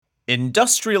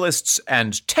Industrialists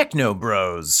and techno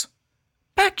bros,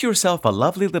 pack yourself a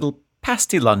lovely little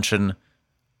pasty luncheon,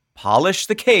 polish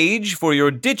the cage for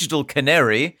your digital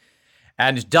canary,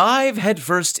 and dive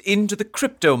headfirst into the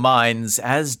crypto mines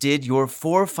as did your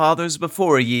forefathers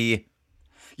before ye.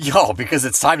 Yo, because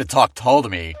it's time to talk Tull to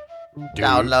me. Dude,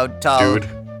 Download Tull. Dude.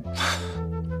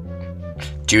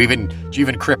 Do you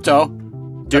even crypto?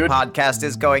 Dude? The podcast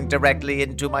is going directly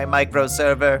into my micro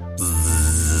server.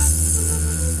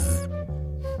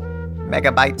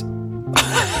 Megabyte.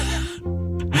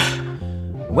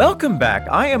 Welcome back.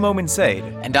 I am Omen Sade.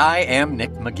 And I am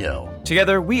Nick McGill.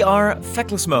 Together, we are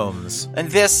Feckless Momes.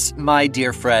 And this, my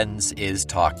dear friends, is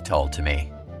Talk Tull to Me.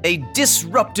 A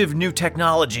disruptive new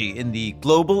technology in the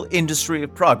global industry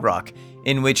of prog rock,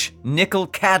 in which nickel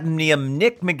cadmium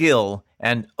Nick McGill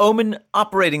and Omen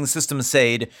Operating System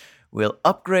Sade will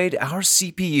upgrade our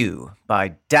CPU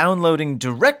by downloading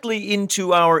directly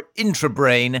into our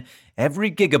intrabrain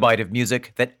every gigabyte of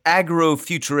music that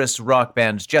aggro-futurist rock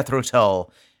band Jethro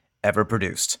Tull ever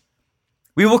produced.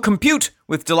 We will compute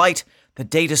with delight the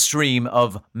data stream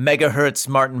of megahertz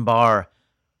Martin Barre,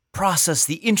 process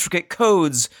the intricate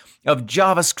codes of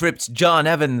JavaScript John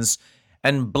Evans,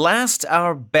 and blast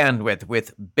our bandwidth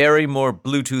with Barrymore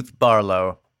Bluetooth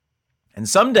Barlow. And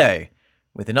someday,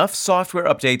 with enough software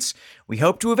updates, we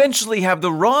hope to eventually have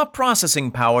the raw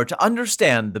processing power to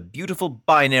understand the beautiful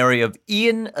binary of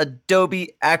Ian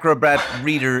Adobe Acrobat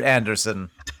Reader Anderson.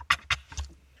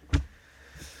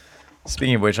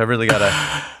 Speaking of which, I really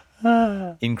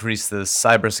gotta increase the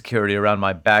cybersecurity around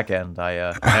my backend.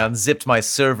 I unzipped my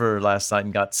server last night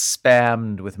and got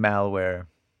spammed with malware.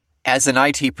 As an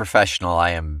IT professional,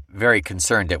 I am very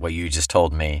concerned at what you just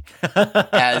told me.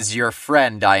 As your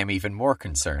friend, I am even more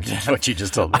concerned at what you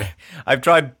just told me. I've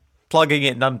tried plugging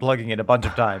it and unplugging it a bunch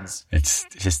of times. It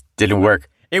just didn't work.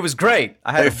 It was great.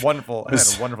 I had a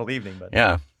wonderful evening. But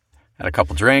yeah, had a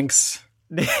couple drinks.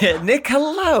 Nick,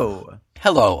 hello.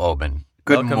 Hello, Omen.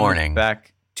 Good morning.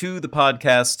 Back to the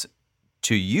podcast.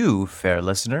 To you, fair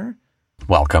listener.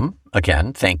 Welcome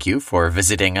again. Thank you for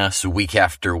visiting us week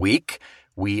after week.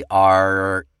 We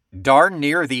are darn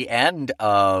near the end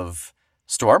of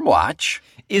Stormwatch.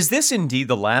 Is this indeed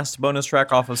the last bonus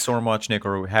track off of Stormwatch, Nick,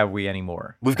 or have we any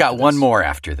more? We've got one more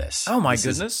after this. Oh, my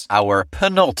goodness. This is our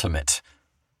penultimate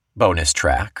bonus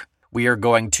track. We are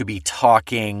going to be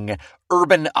talking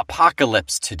Urban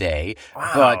Apocalypse today.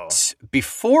 Wow. But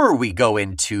before we go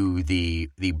into the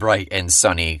bright and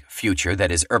sunny future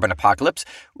that is Urban Apocalypse,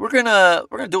 we're gonna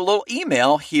do a little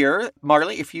email here.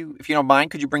 Marley, if you don't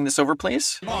mind, could you bring this over,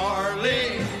 please?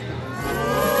 Marley!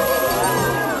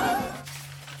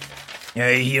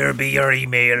 Here be your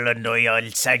email, and I'll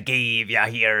give you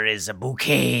here is a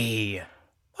bouquet.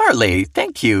 Marley,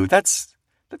 thank you. That's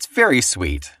very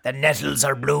sweet. The nettles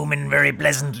are blooming very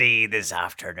pleasantly this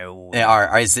afternoon.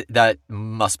 That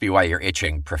must be why you're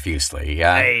itching profusely,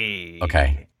 yeah? Hey,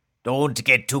 okay. Don't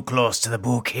get too close to the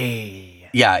bouquet.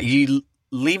 Yeah, you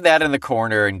leave that in the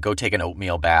corner and go take an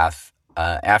oatmeal bath.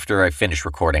 After I finish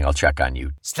recording, I'll check on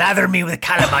you. Slather me with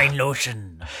calamine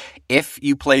lotion. If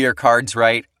you play your cards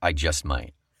right, I just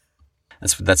might.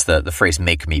 That's the phrase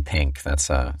 "make me pink." That's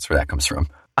where that comes from.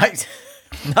 I'm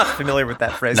not familiar with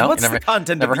that phrase. No, What's the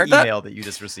content of the email that you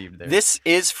just received there? This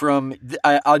is from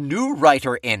a new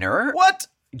writer inner. What?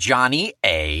 Johnny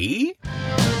A.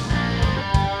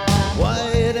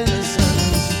 White innocence.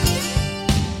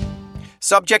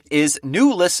 Subject is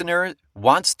new listener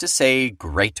wants to say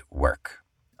great work.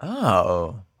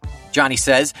 Oh. Johnny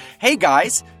says, "Hey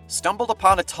guys, stumbled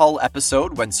upon a Tull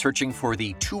episode when searching for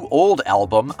the Too Old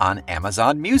album on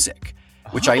Amazon Music,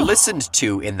 which I listened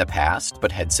to in the past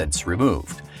but had since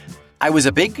removed. I was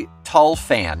a big Tull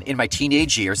fan in my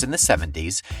teenage years in the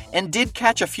 70s and did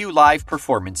catch a few live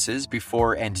performances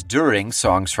before and during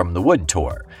Songs from the Wood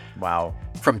tour. Wow.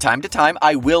 From time to time,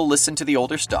 I will listen to the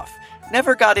older stuff.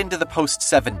 Never got into the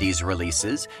post-70s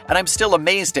releases, and I'm still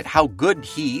amazed at how good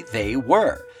they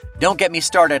were. Don't get me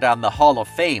started on the Hall of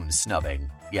Fame snubbing.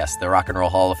 Yes, the Rock and Roll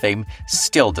Hall of Fame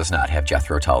still does not have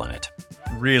Jethro Tull in it.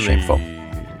 Really? Shameful.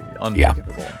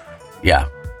 Unbelievable. Yeah,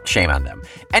 shame on them.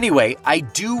 Anyway, I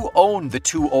do own the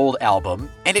Too Old album,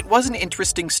 and it was an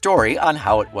interesting story on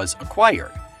how it was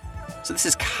acquired. So this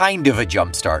is kind of a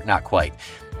jumpstart, not quite.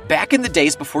 Back in the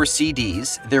days before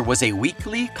CDs, there was a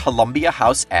weekly Columbia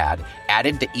House ad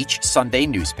added to each Sunday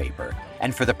newspaper,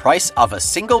 and for the price of a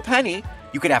single penny,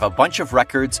 you could have a bunch of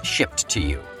records shipped to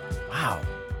you. Wow.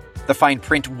 The fine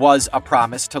print was a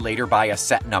promise to later buy a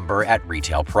set number at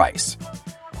retail price.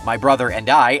 My brother and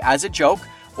I, as a joke,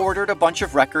 ordered a bunch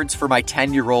of records for my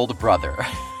 10-year-old brother.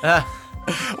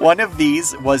 One of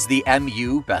these was the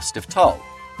MU Best of Tull.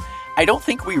 I don't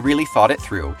think we really thought it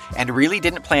through and really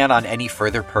didn't plan on any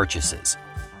further purchases.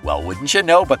 Well, wouldn't you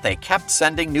know, but they kept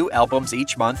sending new albums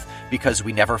each month because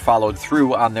we never followed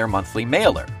through on their monthly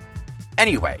mailer.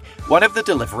 Anyway, one of the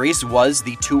deliveries was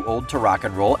the Too Old to Rock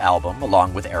and Roll album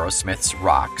along with Aerosmith's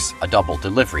Rocks, a double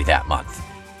delivery that month.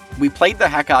 We played the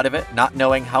heck out of it, not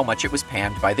knowing how much it was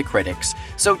panned by the critics,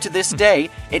 so to this day,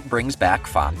 it brings back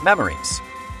fond memories.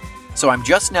 So I'm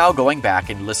just now going back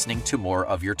and listening to more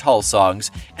of your Tull songs,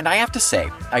 and I have to say,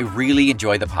 I really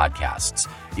enjoy the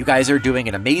podcasts. You guys are doing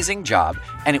an amazing job,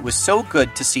 and it was so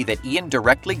good to see that Ian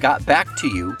directly got back to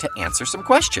you to answer some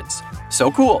questions.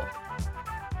 So cool.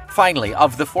 Finally,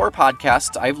 of the 4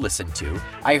 podcasts I've listened to,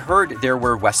 I heard there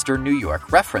were Western New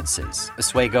York references,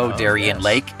 Oswego, Darien yes.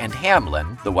 Lake, and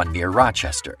Hamlin, the one near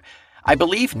Rochester. I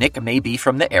believe Nick may be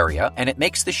from the area, and it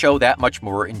makes the show that much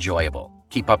more enjoyable.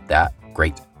 Keep up that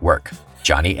great work.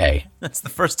 Johnny A. That's the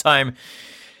first time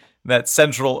that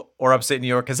Central or Upstate New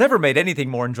York has ever made anything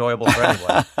more enjoyable for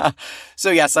anyone. So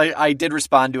yes, I did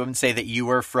respond to him and say that you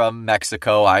were from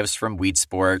Mexico. I was from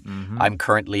Weedsport. Mm-hmm. I'm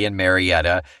currently in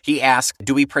Marietta. He asked,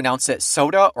 do we pronounce it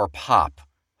soda or pop?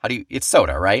 It's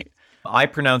soda, right? I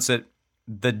pronounce it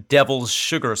the devil's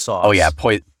sugar sauce. Oh yeah,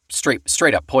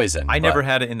 straight up poison. I never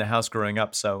had it in the house growing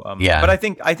up, so yeah. But I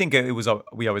think it was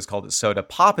we always called it soda.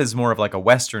 Pop is more of like a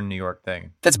Western New York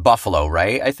thing. That's Buffalo,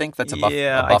 right? I think that's a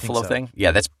Buffalo thing.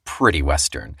 Yeah, that's pretty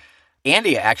Western.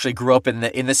 Andy actually grew up in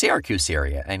the Syracuse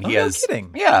area, and he has. No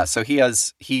kidding. Yeah, so he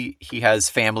has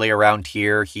family around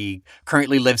here. He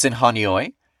currently lives in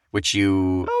Honeoye, which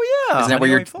you. Oh yeah, isn't that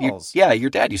where Falls. your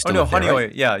dad used to live there, Honeoye.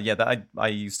 right? Yeah. I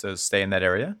used to stay in that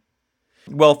area.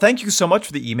 Well, thank you so much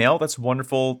for the email. That's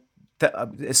wonderful.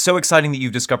 It's so exciting that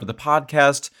you've discovered the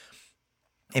podcast.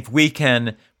 If we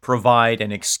can provide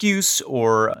an excuse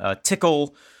or a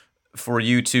tickle for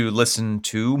you to listen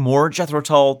to more Jethro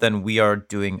Tull, then we are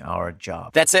doing our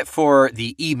job. That's it for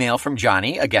the email from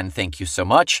Johnny. Again, thank you so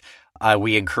much.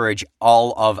 We encourage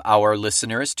all of our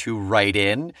listeners to write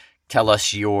in. Tell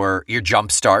us your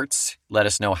jump starts. Let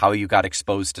us know how you got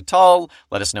exposed to Tull.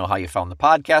 Let us know how you found the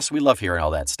podcast. We love hearing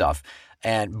all that stuff.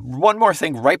 And one more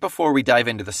thing right before we dive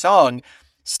into the song,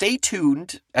 stay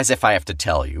tuned, as if I have to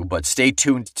tell you, but stay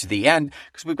tuned to the end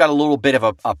because we've got a little bit of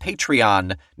a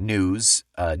Patreon news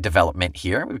development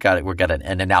here. We've got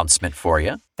an announcement for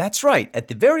you. That's right. At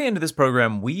the very end of this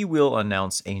program, we will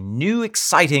announce a new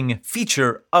exciting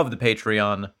feature of the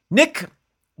Patreon. Nick,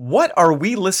 what are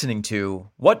we listening to?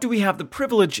 What do we have the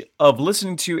privilege of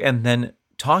listening to and then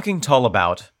talking Tull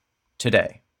about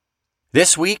today?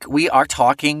 This week, we are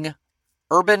talking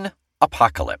Urban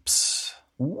Apocalypse.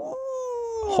 Ooh,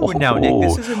 now, Nick,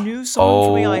 this is a new song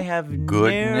for me. I have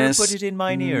never put it in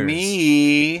my ears.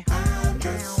 Me.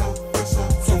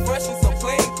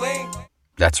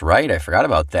 That's right. I forgot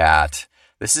about that.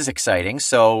 This is exciting.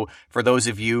 So for those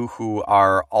of you who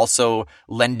are also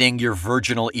lending your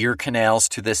virginal ear canals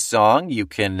to this song, you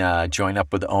can join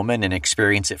up with Omen and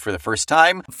experience it for the first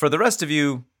time. For the rest of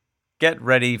you, get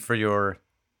ready for your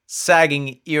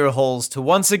sagging ear holes to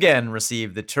once again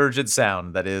receive the turgid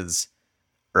sound that is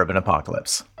Urban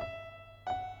Apocalypse.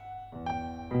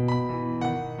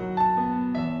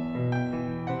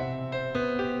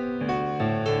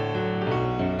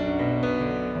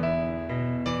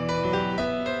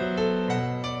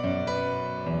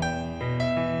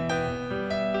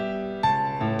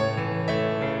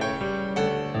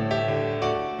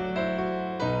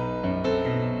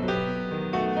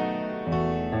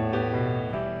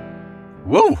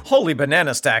 Whoa! Holy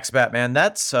banana stacks, Batman.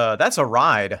 That's a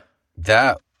ride.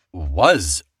 That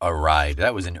was a ride.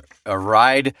 That was a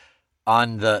ride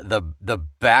on the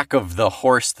back of the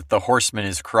horse that the horseman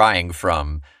is crying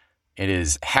from. It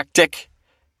is hectic.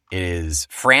 It is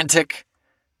frantic.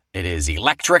 It is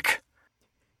electric.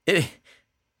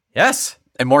 Yes.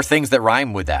 And more things that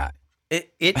rhyme with that.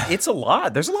 It's a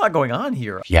lot. There's a lot going on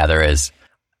here. Yeah, there is.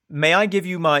 May I give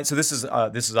you my? So this is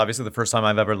obviously the first time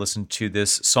I've ever listened to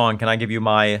this song. Can I give you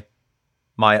my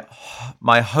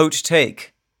hot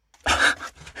take?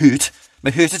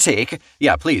 My hoot take.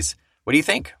 Yeah, please. What do you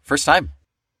think? First time?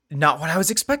 Not what I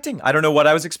was expecting. I don't know what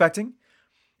I was expecting,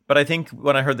 but I think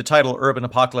when I heard the title "Urban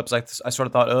Apocalypse," I sort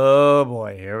of thought, "Oh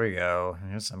boy, here we go.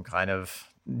 Here's some kind of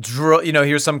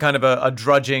here's some kind of a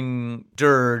drudging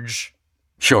dirge."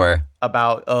 Sure.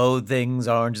 About things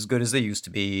aren't as good as they used to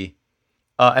be.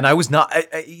 And I was not,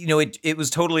 it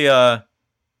was totally, it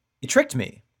tricked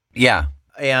me. Yeah.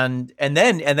 And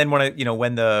then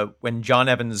when John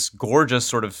Evans' gorgeous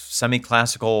sort of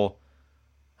semi-classical,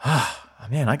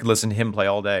 man, I could listen to him play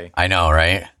all day. I know,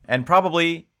 right? And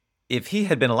probably if he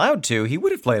had been allowed to, he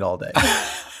would have played all day.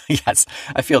 Yes.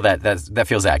 I feel that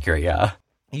feels accurate. Yeah.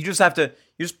 You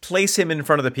just place him in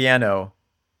front of the piano,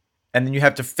 and then you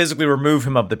have to physically remove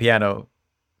him of the piano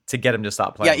to get him to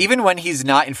stop playing. Yeah, even when he's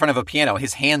not in front of a piano,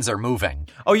 his hands are moving.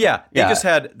 Oh yeah, Yeah.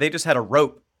 they just had a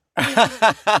rope.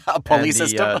 A pulley And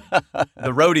system.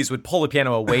 The roadies would pull the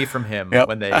piano away from him Yep.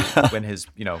 when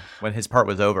his part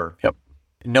was over. Yep.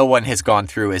 No one has gone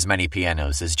through as many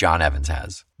pianos as John Evans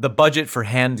has. The budget for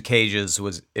hand cages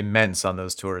was immense on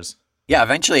those tours. Yeah,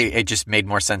 eventually it just made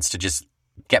more sense to just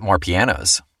get more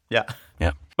pianos. Yeah.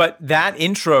 Yeah. But that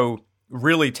intro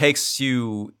really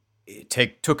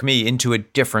took me into a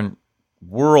different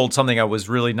world, something I was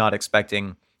really not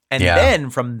expecting. And Yeah. then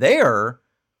from there,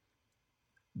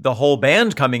 the whole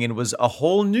band coming in was a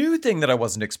whole new thing that I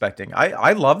wasn't expecting.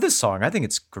 I love this song. I think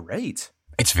it's great.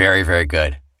 It's very, very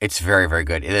good. It's very, very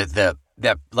good.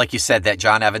 That like you said, that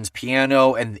John Evans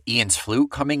piano and Ian's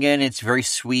flute coming in, it's very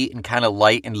sweet and kind of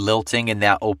light and lilting in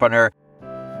that opener.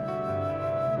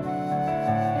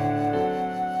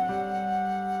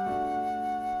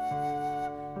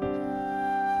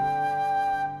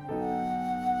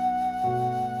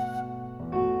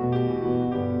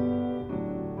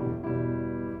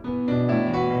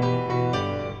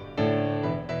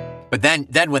 But then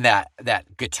when that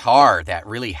guitar, that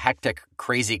really hectic,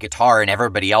 crazy guitar, and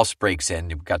everybody else breaks in,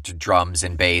 you've got the drums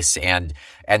and bass and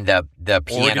the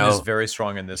piano. Organ is very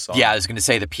strong in this song. Yeah, I was going to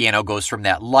say the piano goes from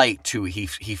that light to he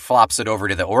flops it over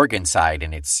to the organ side,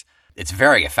 and it's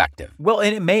very effective. Well,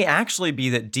 and it may actually be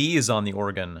that Dee is on the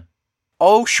organ.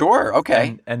 Oh, sure,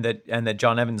 okay. And that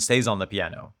John Evans stays on the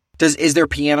piano. Is there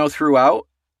piano throughout?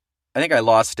 I think I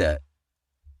lost it.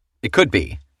 It could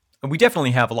be. And we definitely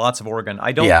have lots of organ.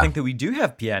 I don't Yeah. think that we do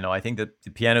have piano. I think that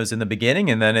the piano's in the beginning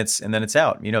and then it's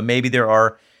out.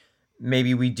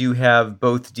 Maybe we do have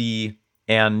both Dee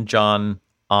and John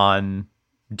on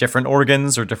different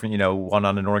organs or different, one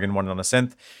on an organ, one on a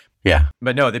synth. Yeah.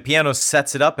 But no, the piano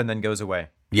sets it up and then goes away.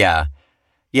 Yeah.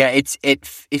 Yeah, it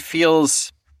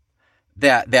feels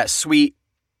that sweet,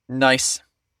 nice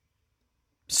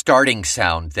starting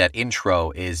sound, that intro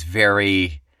is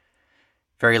very,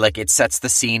 very like it sets the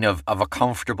scene of a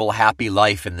comfortable, happy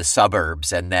life in the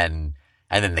suburbs, and then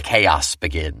the chaos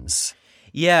begins.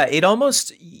 Yeah, it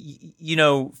almost,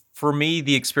 for me,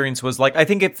 the experience was like, I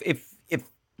think if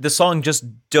the song just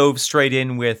dove straight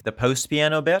in with the post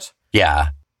piano bit, Yeah.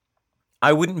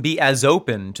 I wouldn't be as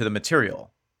open to the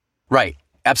material. Right.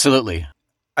 Absolutely.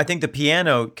 I think the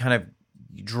piano kind of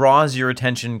draws your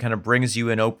attention, kind of brings you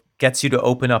in, gets you to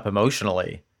open up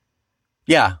emotionally.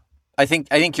 Yeah. I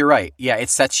think you're right. Yeah, it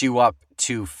sets you up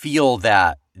to feel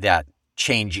that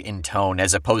change in tone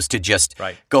as opposed to just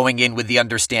Right. going in with the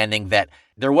understanding that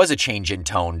there was a change in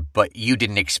tone, but you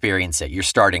didn't experience it. You're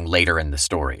starting later in the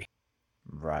story.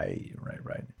 Right.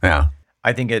 Yeah.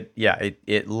 I think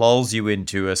it lulls you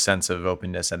into a sense of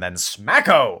openness, and then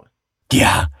smacko.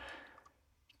 Yeah.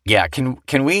 Yeah. Can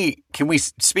we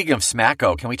speaking of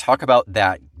Smacko, can we talk about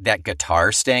that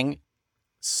guitar sting?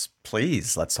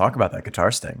 Please, let's talk about that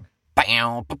guitar sting.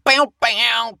 Bow, bow,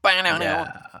 bow, bow,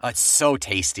 Yeah. It's so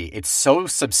tasty. It's so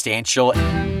substantial.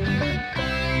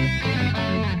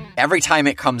 Every time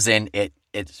it comes in,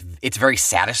 it's very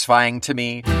satisfying to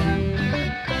me.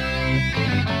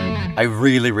 I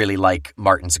really, really like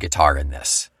Martin's guitar in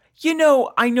this.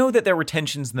 I know that there were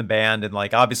tensions in the band, and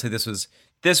like obviously this was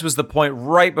the point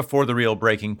right before the real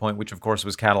breaking point, which of course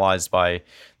was catalyzed by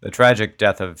the tragic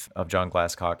death of John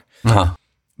Glasscock. Uh-huh.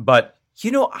 But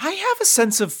I have a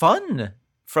sense of fun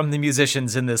from the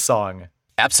musicians in this song.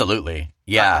 Absolutely.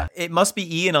 Yeah. It must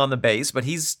be Ian on the bass, but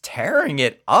he's tearing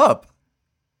it up.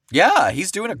 Yeah,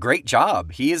 he's doing a great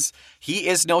job. He is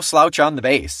no slouch on the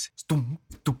bass.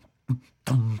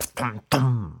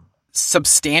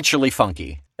 Substantially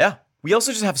funky. Yeah. We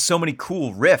also just have so many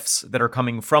cool riffs that are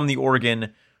coming from the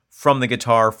organ, from the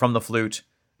guitar, from the flute.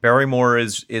 Barrymore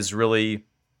is really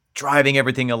driving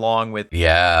everything along with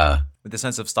Yeah. the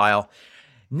sense of style.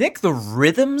 Nick, the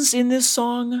rhythms in this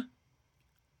song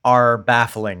are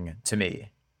baffling to me.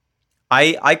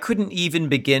 I couldn't even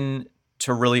begin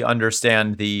to really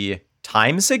understand the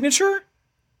time signature.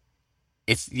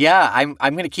 I'm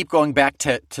going to keep going back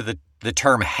to the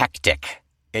term hectic.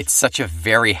 It's such a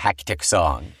very hectic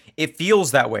song. It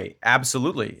feels that way,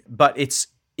 absolutely, but it's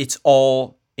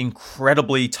all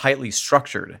incredibly tightly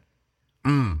structured.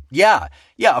 Yeah,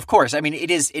 of course. I mean,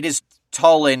 it is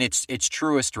tall in its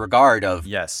truest regard of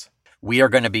Yes. we are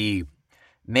going to be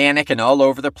manic and all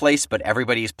over the place, but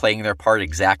everybody's playing their part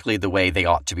exactly the way they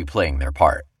ought to be playing their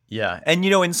part. Yeah, and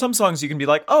in some songs you can be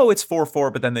like, oh, it's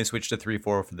 4/4, but then they switch to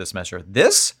 3/4 for this measure.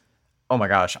 This, oh my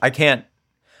gosh, I can't.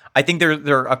 I think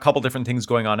there are a couple different things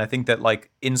going on. I think that like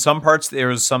in some parts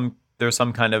there's some there's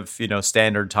some kind of,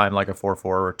 standard time like a 4/4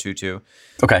 or 2/2.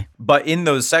 Okay. But in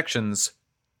those sections,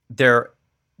 the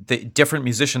different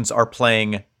musicians are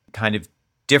playing kind of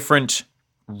different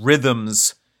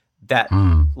rhythms that,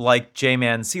 like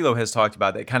J-Man CeeLo has talked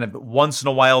about, that kind of once in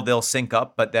a while they'll sync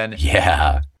up, but then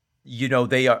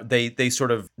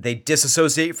they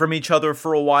disassociate from each other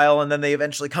for a while, and then they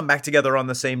eventually come back together on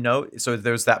the same note. So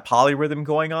there's that polyrhythm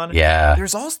going on. Yeah.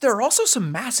 There are also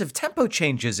some massive tempo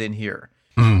changes in here.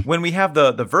 When we have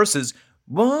the verses,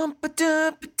 1,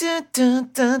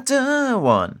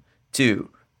 2,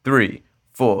 3,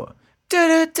 4,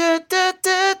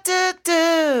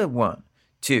 1,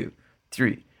 2,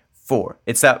 3, 4.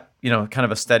 It's that, kind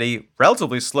of a steady,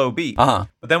 relatively slow beat. Uh-huh.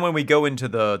 But then when we go into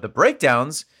the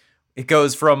breakdowns, it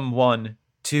goes from 1,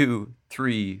 2,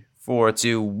 3, 4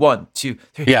 to 1, 2,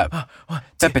 3. Yeah. 1,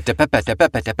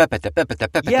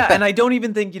 2. Yeah, and I don't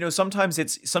even think, sometimes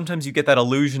you get that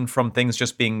illusion from things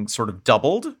just being sort of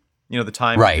doubled, the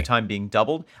time being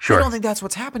doubled. Sure. I don't think that's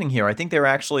what's happening here. I think they're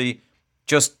actually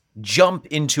just jump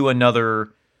into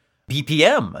another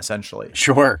BPM, essentially.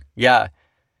 Sure. Yeah.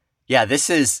 Yeah, this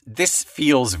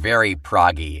feels very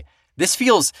proggy. This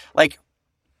feels like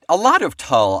a lot of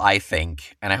Tull, I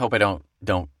think, and I hope I don't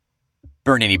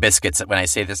burn any biscuits when I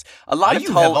say this. A lot of You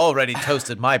Tull have already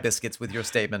toasted my biscuits with your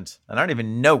statement, and I don't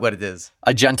even know what it is.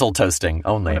 A gentle toasting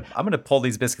only. I'm going to pull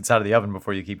these biscuits out of the oven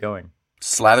before you keep going.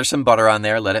 Slather some butter on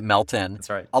there, let it melt in. That's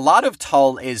right. A lot of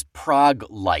Tull is prog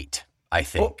light, I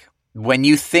think. When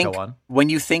you think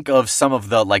of some of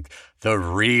the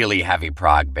really heavy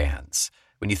prog bands,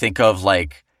 when you think of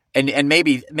and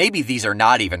maybe these are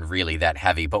not even really that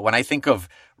heavy, but when I think of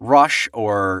Rush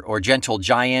or Gentle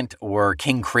Giant or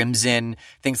King Crimson,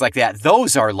 things like that,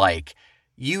 those are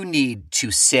you need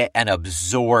to sit and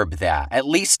absorb that. At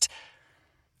least,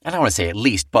 I don't want to say at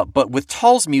least, but with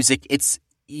Tull's music, it's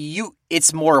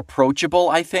more approachable,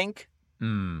 I think.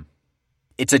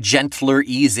 It's a gentler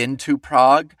ease into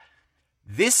prog.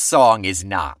 This song is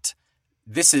not.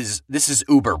 This is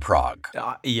uber prog.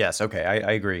 Yes, okay,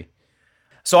 I agree.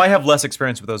 So I have less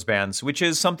experience with those bands, which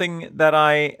is something that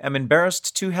I am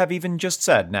embarrassed to have even just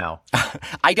said now.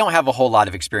 I don't have a whole lot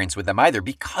of experience with them either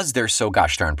because they're so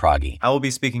gosh darn proggy. I will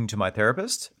be speaking to my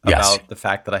therapist Yes. about the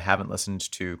fact that I haven't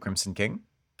listened to Crimson King.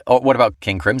 Oh, what about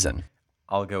King Crimson?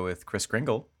 I'll go with Kris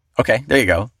Kringle. Okay, there you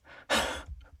go.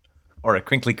 Or a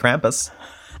Crinkly Krampus.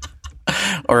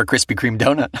 Or a Krispy Kreme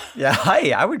donut. Yeah,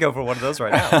 I would go for one of those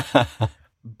right now.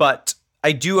 But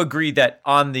I do agree that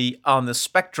on the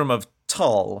spectrum of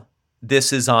Tull,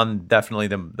 this is on definitely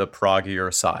the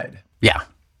proggier side. Yeah.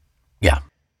 Yeah.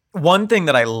 One thing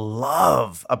that I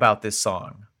love about this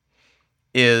song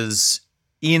is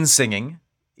Ian singing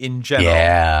in general.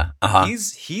 Yeah. Uh-huh.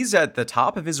 He's at the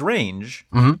top of his range.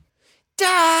 Mm-hmm.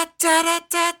 Da, da, da,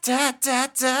 da, da, da,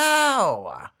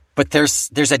 da. But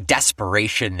there's a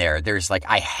desperation there. There's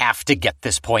I have to get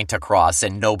this point across,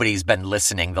 and nobody's been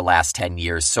listening the last 10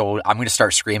 years, so I'm going to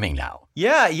start screaming now.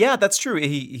 Yeah, that's true.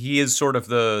 He is sort of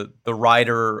the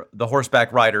rider, the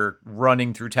horseback rider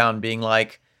running through town being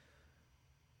like,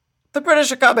 the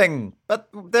British are coming, but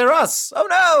they're us. Oh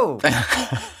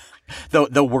no!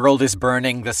 The world is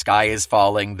burning, the sky is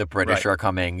falling, the British are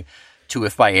coming. 2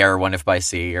 if by air, 1 if by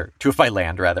sea, or 2 if by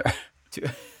land, rather. 2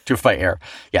 if by air.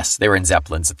 Yes, they were in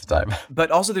Zeppelins at the time.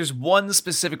 But also there's one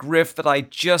specific riff that I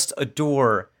just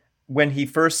adore. When he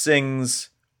first sings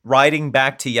Riding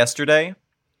Back to Yesterday,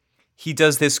 he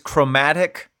does this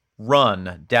chromatic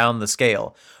run down the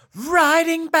scale.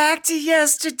 Riding back to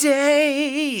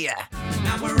yesterday.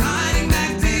 Now we're riding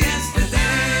back to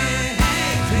yesterday.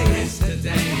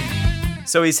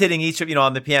 So he's hitting each of,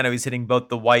 on the piano, he's hitting both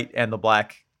the white and the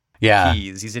black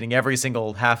keys. He's hitting every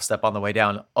single half step on the way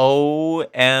down.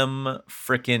 O.M.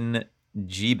 frickin'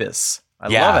 Jeebus. I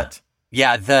love it.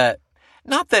 Yeah,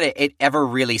 not that it ever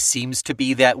really seems to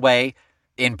be that way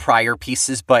in prior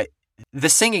pieces, but the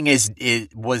singing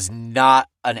was not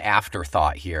an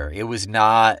afterthought here. It was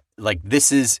not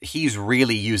he's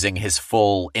really using his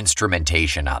full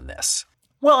instrumentation on this.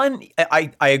 Well, and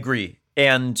I agree.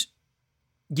 And,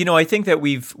 I think that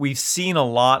we've seen a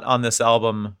lot on this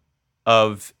album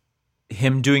of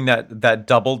him doing that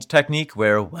doubled technique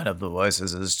where one of the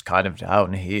voices is kind of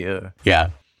down here. Yeah.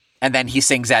 And then he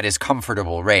sings at his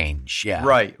comfortable range. Yeah.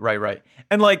 Right.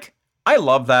 And I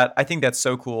love that. I think that's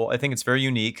so cool. I think it's very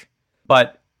unique.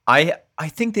 But I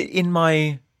think that in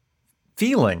my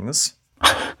feelings,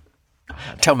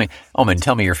 tell me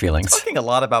your feelings. Talking a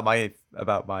lot about my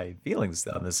feelings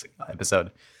on this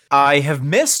episode. I have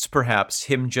missed perhaps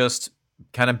him just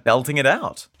kind of belting it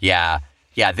out. Yeah.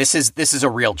 This is a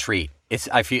real treat.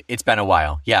 It's been a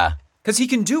while. Yeah, because he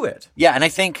can do it. Yeah, and I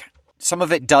think some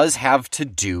of it does have to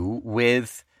do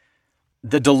with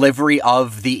the delivery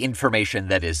of the information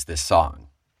that is this song,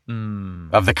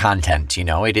 of the content.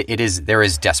 There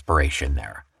is desperation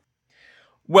there.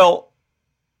 Well,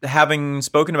 having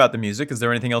spoken about the music, is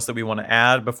there anything else that we want to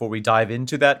add before we dive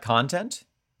into that content?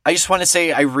 I just want to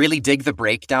say I really dig the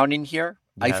breakdown in here.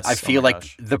 Yes, I feel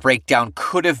like the breakdown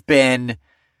could have been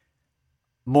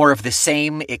more of the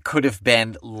same. It could have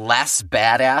been less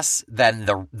badass than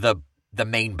the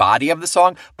main body of the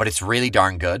song, but it's really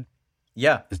darn good.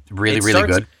 Yeah. It's really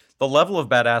good. The level of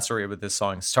badassery with this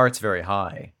song starts very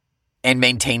high. And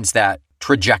maintains that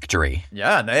trajectory.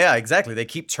 Yeah, exactly. They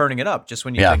keep turning it up just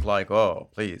when you think like, oh,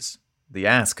 please, the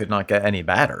ass could not get any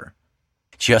badder.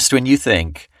 Just when you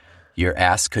think your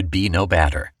ass could be no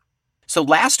badder. So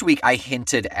last week I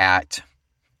hinted at,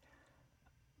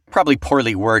 probably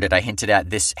poorly worded, I hinted at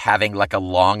this having like a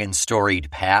long and storied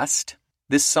past,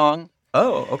 this song.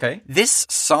 Oh, okay. This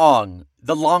song,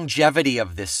 the longevity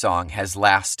of this song has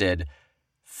lasted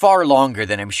far longer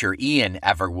than I'm sure Ian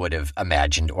ever would have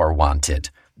imagined or wanted.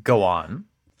 Go on.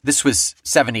 This was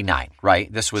 79,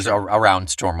 right? This was around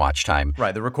Stormwatch time.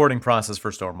 Right, the recording process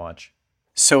for Stormwatch.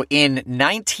 So in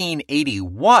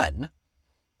 1981,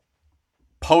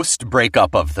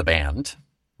 post-breakup of the band,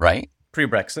 right?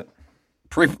 Pre-Brexit.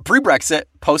 Pre-Brexit,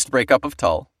 post-breakup of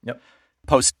Tull. Yep.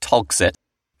 Post-Tulksit.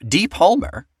 Dee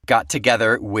Palmer got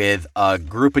together with a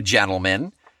group of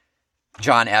gentlemen,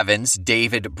 John Evans,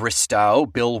 David Bristow,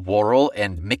 Bill Worrell,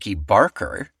 and Mickey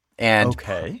Barker, and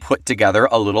put together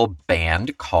a little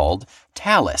band called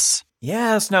Talas.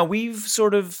 Yes, now we've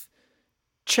sort of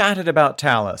chatted about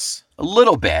Talas. A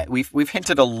little bit. We've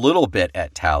hinted a little bit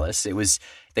at Talas.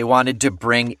 They wanted to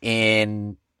bring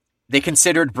in, they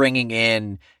considered bringing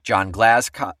in John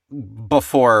Glascock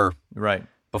before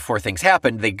things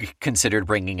happened. They considered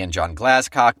bringing in John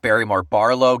Glascock, Barrymore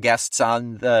Barlow guests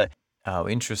on the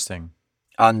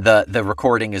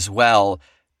recording as well.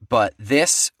 But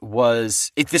this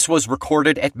was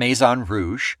recorded at Maison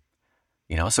Rouge,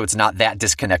 so it's not that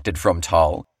disconnected from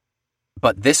Tull.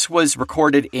 But this was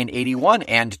recorded in 81,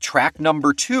 and track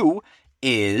number 2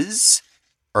 is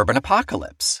Urban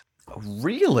Apocalypse.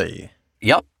 Really?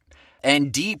 Yep.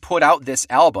 And Dee put out this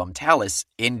album, Talas,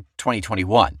 in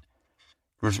 2021.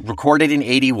 Recorded in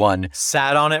 81.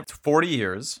 Sat on it for 40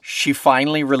 years. She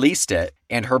finally released it,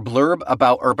 and her blurb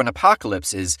about Urban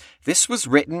Apocalypse is, this was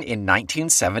written in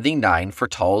 1979 for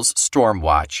Tull's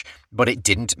Stormwatch, but it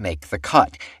didn't make the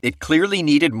cut. It clearly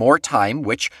needed more time,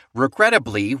 which,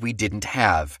 regrettably, we didn't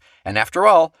have. And after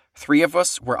all, 3 of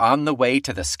us were on the way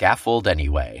to the scaffold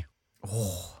anyway.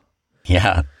 Oh.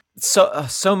 Yeah.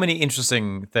 So many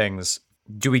interesting things.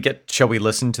 Shall we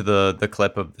listen to the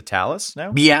clip of the Talas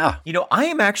now? Yeah. I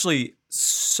am actually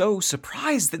so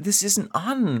surprised that this isn't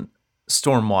on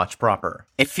Stormwatch proper.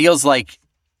 It feels like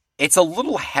it's a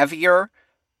little heavier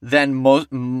than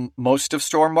most of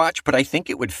Stormwatch, but I think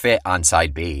it would fit on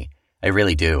side B. I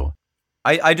really do.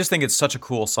 I just think it's such a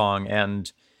cool song,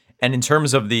 and in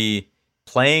terms of the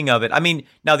playing of it, I mean,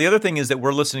 now the other thing is that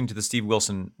we're listening to the Steve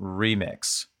Wilson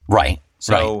remix. Right.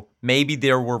 So maybe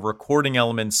there were recording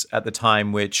elements at the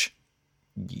time which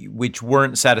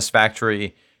weren't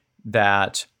satisfactory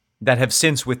that have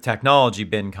since with technology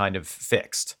been kind of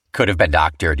fixed. Could have been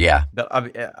doctored, yeah. But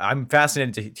I'm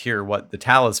fascinated to hear what the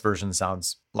Talas version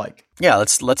sounds like. Yeah,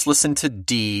 let's listen to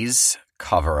Dee's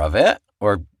cover of it,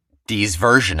 or Dee's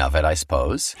version of it, I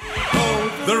suppose.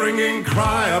 Oh, the ringing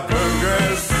cry of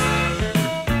progress,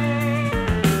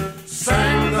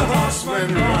 sang the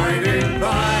horsemen riding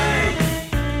by.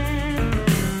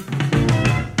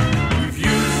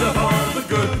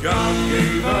 Good God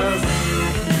gave us,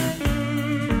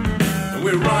 and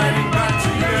we're riding back to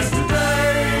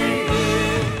yesterday.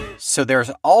 So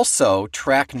there's also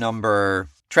track number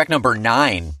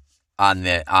 9 on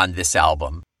this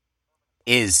album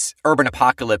is Urban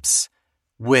Apocalypse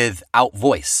without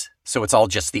voice. So it's all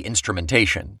just the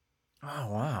instrumentation. Oh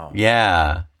wow.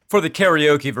 Yeah. For the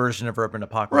karaoke version of Urban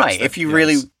Apocalypse. Right, if you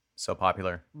really so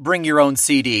popular. Bring your own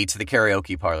CD to the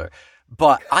karaoke parlor.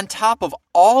 But on top of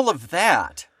all of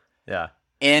that,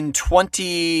 in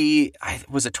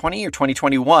 2020 or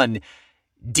 2021,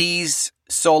 Dee's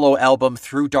solo album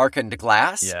Through Darkened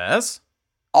Glass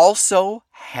also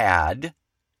had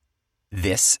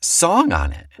this song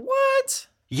on it. What?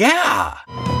 Yeah.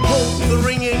 Oh, the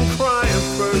ringing cry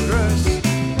of progress,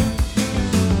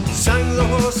 sang the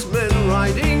horsemen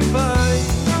riding by.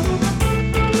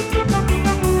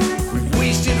 We've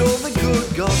wasted all the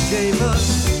good God gave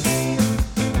us,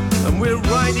 and we're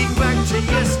riding back to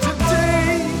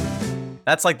yesterday.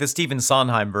 That's like the Stephen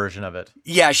Sondheim version of it.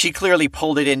 Yeah, she clearly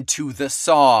pulled it into the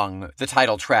song, the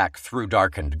title track, Through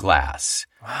Darkened Glass.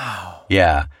 Wow.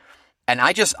 Yeah. And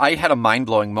I had a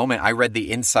mind-blowing moment. I read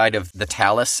the inside of the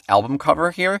Talus album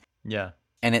cover here. Yeah.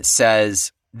 And it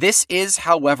says, "This is,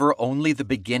 however, only the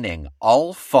beginning.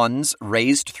 All funds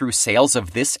raised through sales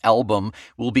of this album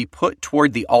will be put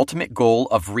toward the ultimate goal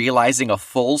of realizing a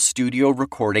full studio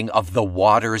recording of The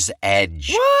Water's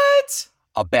Edge." What?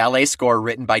 A ballet score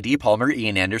written by Dee Palmer,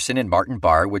 Ian Anderson, and Martin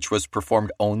Barr, which was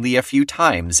performed only a few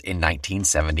times in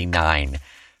 1979.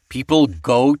 People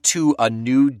go to A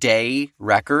New Day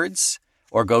Records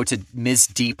or go to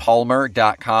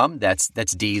MsDPalmer.com. That's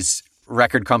Dee's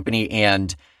record company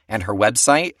and her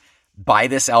website. Buy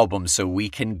this album so we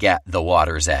can get The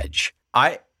Water's Edge.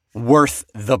 Worth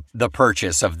the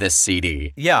purchase of this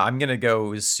CD. Yeah, I'm gonna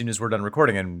go as soon as we're done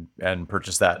recording and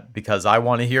purchase that because I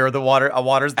want to hear the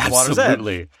Water's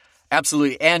Edge.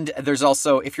 Absolutely. And there's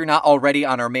also, if you're not already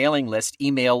on our mailing list,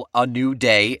 email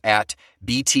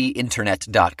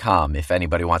anewday@btinternet.com if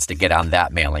anybody wants to get on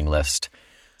that mailing list.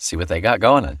 See what they got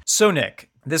going on. So, Nick,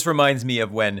 this reminds me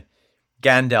of when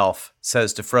Gandalf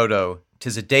says to Frodo,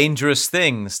 "'Tis a dangerous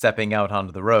thing stepping out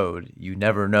onto the road. You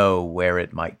never know where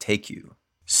it might take you."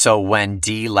 So when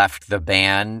Dee left the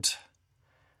band,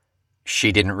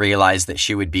 she didn't realize that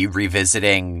she would be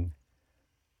revisiting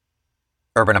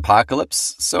Urban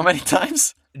Apocalypse so many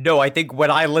times? No, I think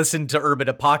when I listened to Urban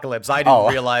Apocalypse, I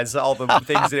didn't realize all the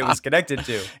things that it was connected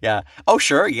to. Yeah. Oh,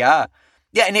 sure. Yeah.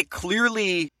 Yeah. And it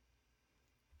clearly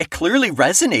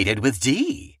resonated with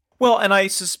Dee. Well, and I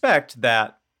suspect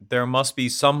that there must be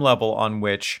some level on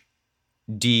which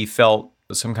Dee felt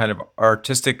some kind of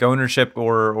artistic ownership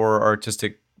or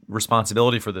artistic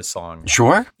responsibility for this song.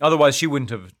 Sure. Otherwise, she wouldn't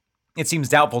have. It seems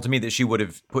doubtful to me that she would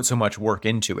have put so much work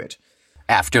into it.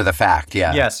 After the fact,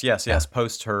 yeah. Yes.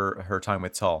 Post her time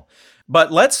with Tull.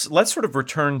 But let's sort of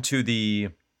return to the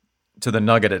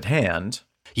nugget at hand.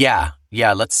 Yeah.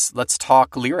 Let's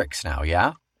talk lyrics now.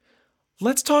 Yeah.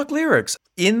 Let's talk lyrics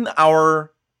in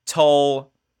our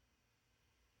Tull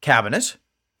cabinet.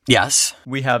 Yes.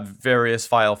 We have various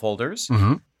file folders.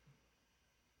 Mm-hmm.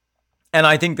 And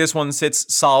I think this one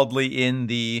sits solidly in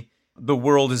the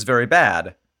world is very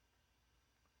bad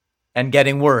and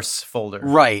getting worse folder.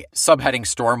 Right. Subheading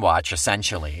Stormwatch,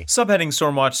 essentially. Subheading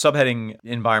Stormwatch, subheading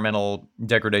environmental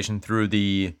degradation through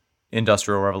the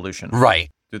Industrial Revolution. Right.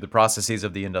 Through the processes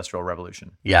of the Industrial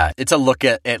Revolution. Yeah. It's a look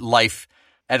at life,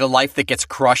 at a life that gets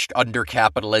crushed under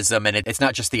capitalism. And it's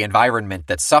not just the environment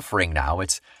that's suffering now.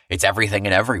 It's everything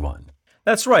and everyone.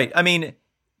 That's right. I mean,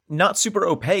 not super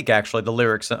opaque, actually, the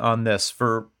lyrics on this.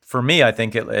 For me, I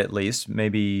think at least.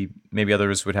 Maybe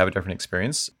others would have a different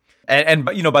experience. And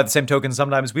by the same token,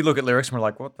 sometimes we look at lyrics and we're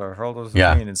like, what the hell does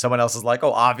this mean? And someone else is like,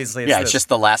 oh, obviously it's it's just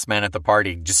the last man at the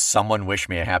party. Just someone wish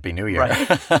me a happy new year.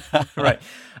 Right. Right.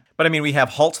 But I mean, we have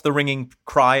halt the ringing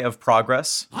cry of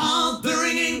progress. Halt the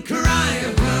ringing cry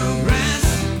of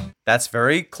progress. That's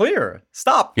very clear.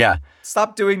 Stop. Yeah.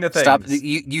 Stop doing the things. Stop.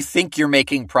 You think you're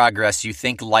making progress. You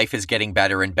think life is getting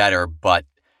better and better, but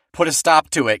put a stop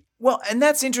to it. Well, and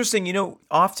that's interesting.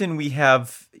 Often we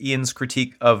have Ian's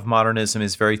critique of modernism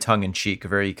is very tongue-in-cheek,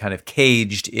 very kind of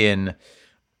caged in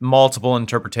multiple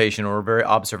interpretation or very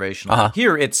observational. Uh-huh.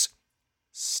 Here it's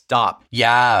stop.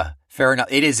 Yeah, fair enough.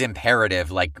 It is imperative.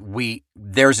 Like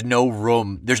there's no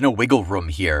wiggle room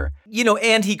here.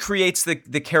 And he creates the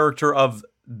character of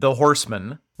the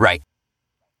horseman. Right.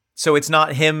 So it's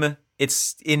not him.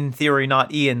 It's, in theory,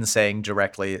 not Ian saying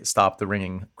directly, stop the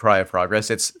ringing cry of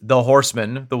progress. It's the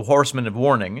horseman of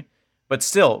warning. But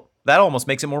still, that almost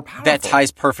makes it more powerful. That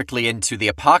ties perfectly into the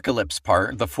apocalypse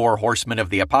part. The four horsemen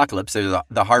of the apocalypse. They're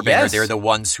the harbinger. Yes. They're the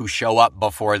ones who show up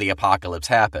before the apocalypse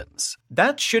happens.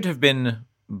 That should have been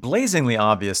blazingly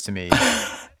obvious to me.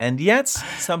 And yet,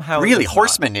 somehow... Really,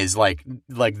 horseman is like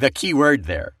the key word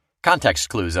there. Context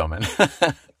clues, Omen.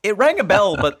 It rang a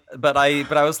bell, but I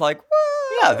was like, what?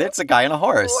 Yeah, that's a guy on a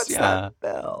horse. What's that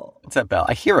bell? What's that bell?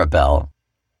 I hear a bell.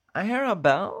 I hear a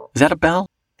bell. Is that a bell?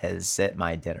 Is it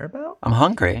my dinner bell? I'm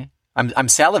hungry. I'm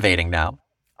salivating now.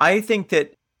 I think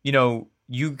that, you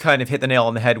kind of hit the nail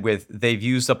on the head with they've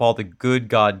used up all the good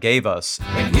God gave us.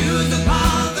 They've used up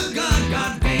all the good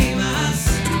God gave us.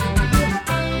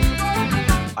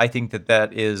 I think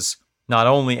that is not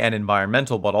only an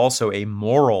environmental, but also a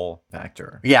moral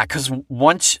factor. Yeah, because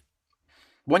once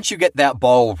you get that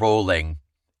ball rolling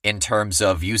in terms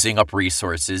of using up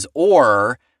resources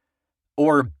or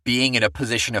being in a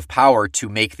position of power to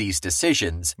make these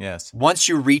decisions. Yes. Once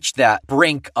you reach that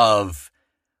brink of,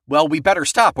 well, we better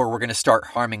stop or we're going to start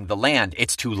harming the land,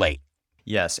 it's too late.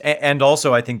 Yes. And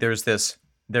also I think there's this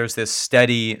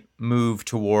steady move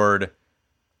toward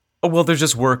Oh, well, they're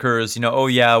just workers, oh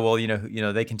yeah, well,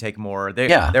 they can take more.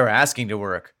 They're asking to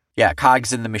work. Yeah,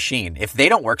 cogs in the machine. If they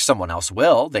don't work, someone else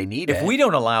will. They need it. If we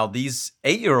don't allow these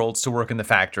 8-year-olds to work in the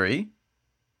factory,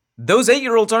 those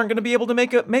 8-year-olds aren't going to be able to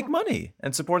make money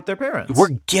and support their parents.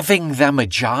 We're giving them a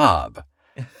job.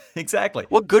 Exactly.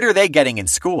 What good are they getting in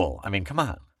school? I mean, come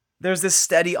on. There's this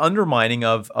steady undermining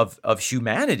of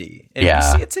humanity. And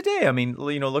Yeah. we see it today. I mean,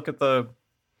 look at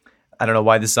I don't know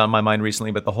why this is on my mind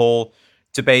recently, but the whole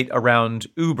debate around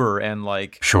Uber and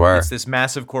Sure. it's this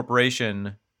massive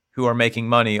corporation who are making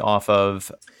money off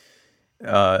of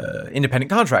independent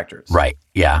contractors. Right.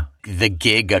 Yeah. The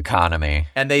gig economy.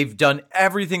 And they've done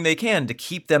everything they can to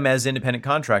keep them as independent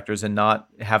contractors and not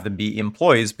have them be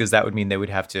employees, because that would mean they would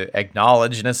have to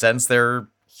acknowledge, in a sense, their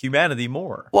humanity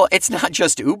more. Well, it's not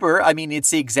just Uber. I mean,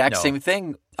 it's the exact same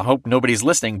thing. I hope nobody's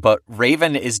listening, but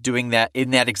Raven is doing that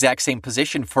in that exact same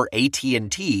position for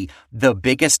AT&T, the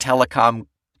biggest telecom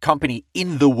company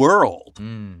in the world.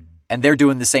 And they're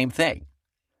doing the same thing.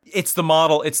 It's the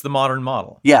model. It's the modern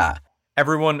model. Yeah.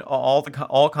 Everyone,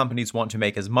 all companies want to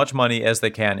make as much money as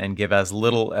they can and give as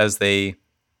little as they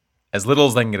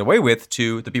can get away with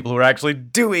to the people who are actually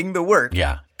doing the work.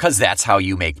 Yeah. Because that's how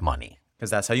you make money.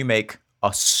 Because that's how you make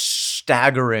a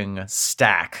staggering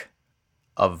stack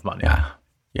of money. Yeah.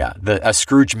 Yeah. A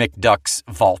Scrooge McDuck's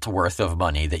vault worth of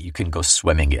money that you can go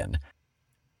swimming in.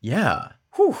 Yeah.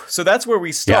 Whew. So that's where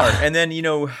we start. Yeah. And then,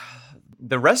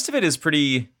 the rest of it is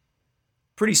pretty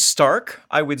stark,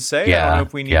 I would say. Yeah. I don't know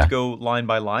if we need to go line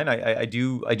by line. I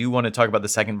do want to talk about the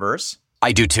second verse.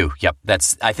 I do too. Yep.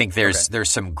 I think there's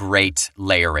some great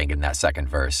layering in that second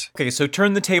verse. Okay, so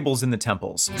turn the tables in the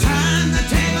temples. Turn the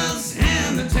tables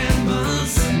in the temples.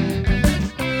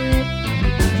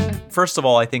 First of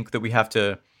all, I think that we have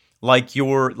to, like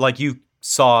you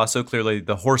saw so clearly,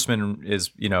 the horseman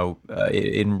is,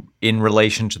 in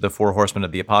relation to the 4 horsemen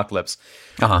of the apocalypse.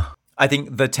 Uh-huh. I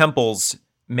think the temples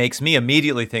makes me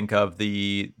immediately think of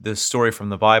the story from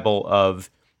the Bible of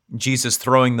Jesus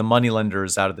throwing the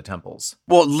moneylenders out of the temples.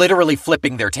 Well, literally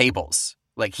flipping their tables.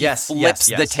 Like he Yes, flips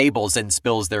yes. the tables and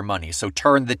spills their money. So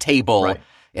turn the table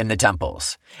in the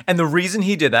temples. And the reason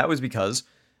he did that was because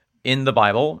in the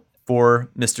Bible, for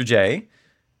Mr. J,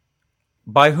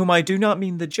 by whom I do not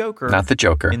mean the Joker. Not the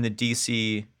Joker. In the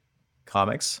DC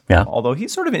comics. Yeah. Although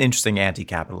he's sort of an interesting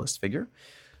anti-capitalist figure.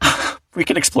 We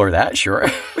can explore that, sure.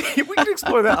 We can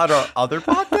explore that on our other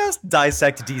podcast,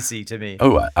 Dissect DC, to me.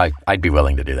 Oh, I'd be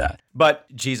willing to do that.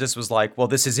 But Jesus was like, well,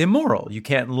 this is immoral. You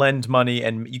can't lend money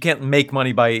and you can't make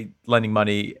money by lending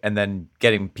money and then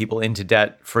getting people into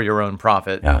debt for your own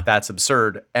profit. Yeah. That's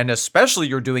absurd. And especially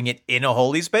you're doing it in a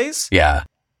holy space. Yeah.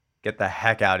 Get the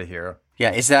heck out of here.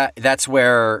 Yeah, that's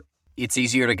where it's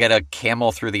easier to get a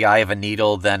camel through the eye of a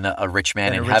needle than a rich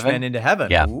man in a rich heaven? man into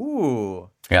heaven. Yeah. Ooh.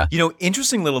 Yeah.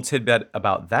 Interesting little tidbit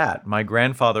about that. My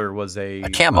grandfather was a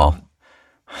camel.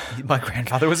 My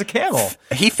grandfather was a camel.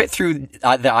 He fit through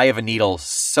the eye of a needle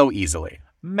so easily.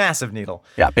 Massive needle.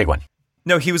 Yeah, big one.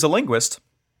 No, he was a linguist,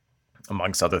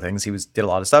 amongst other things. He did a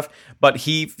lot of stuff. But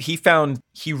he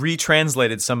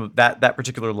retranslated some of that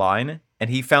particular line, and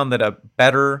he found that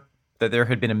there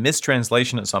had been a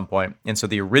mistranslation at some point. And so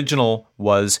the original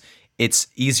was, it's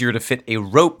easier to fit a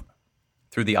rope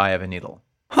through the eye of a needle.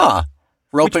 Huh.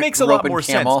 Which makes a lot more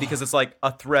sense because it's like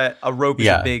a thread. A rope is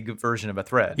a big version of a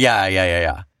thread.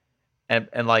 Yeah.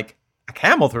 And like a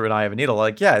camel through an eye of a needle,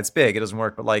 like, yeah, it's big. It doesn't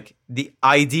work. But like the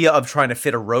idea of trying to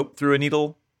fit a rope through a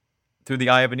needle, through the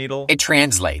eye of a needle. It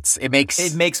translates. It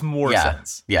makes more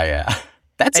sense. Yeah.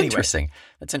 That's interesting.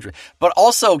 But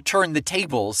also turn the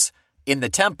tables in the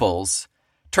temples.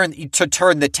 Turn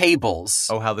the tables.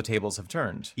 Oh, how the tables have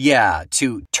turned. Yeah,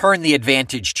 to turn the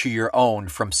advantage to your own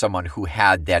from someone who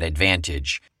had that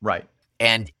advantage. Right.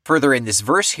 And further in this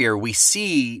verse here, we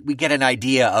get an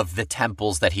idea of the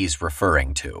temples that he's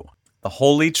referring to. The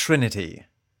Holy Trinity.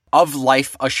 Of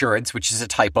life assurance, which is a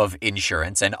type of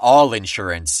insurance, and all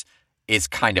insurance is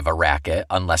kind of a racket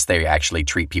unless they actually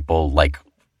treat people like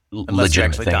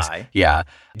legitimate things. Die. Yeah.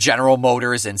 General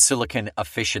Motors and Silicon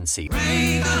Efficiency.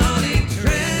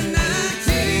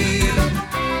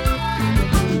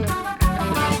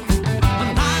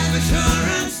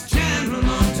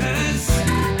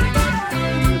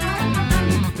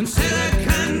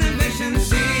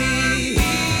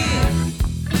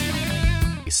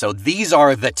 So these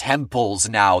are the temples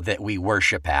now that we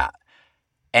worship at.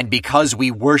 And because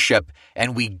we worship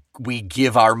and we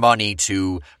give our money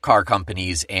to car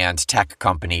companies and tech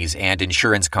companies and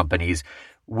insurance companies,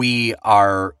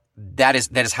 that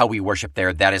is how we worship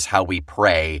there. That is how we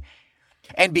pray.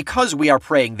 And because we are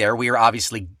praying there, we are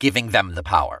obviously giving them the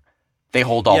power. They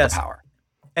hold all the power.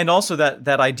 And also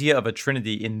that idea of a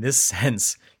trinity in this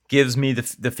sense gives me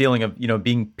the feeling of,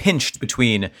 being pinched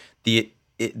between the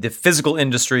physical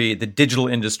industry, the digital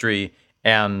industry,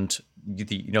 and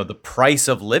the price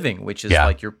of living, which is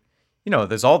like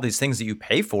there's all these things that you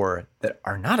pay for that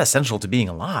are not essential to being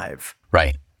alive.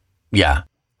 Right. Yeah.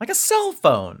 Like a cell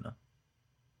phone.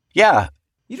 Yeah.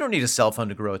 You don't need a cell phone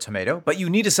to grow a tomato, but you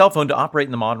need a cell phone to operate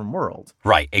in the modern world.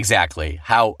 Right, exactly.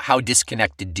 How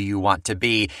disconnected do you want to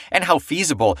be, and how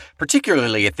feasible,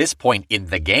 particularly at this point in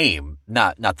the game,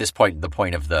 not this point, the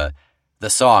point of the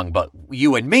song, but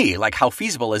you and me, like how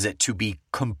feasible is it to be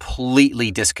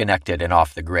completely disconnected and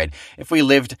off the grid? If we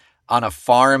lived on a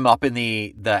farm up in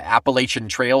the Appalachian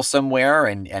Trail somewhere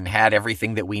and had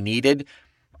everything that we needed,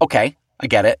 okay, I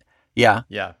get it. Yeah.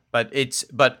 Yeah, but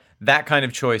that kind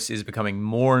of choice is becoming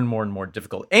more and more and more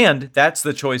difficult. And that's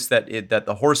the choice that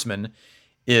the Horseman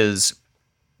is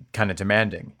kind of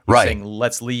demanding. He's saying,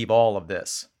 let's leave all of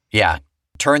this. Yeah.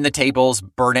 Turn the tables,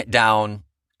 burn it down.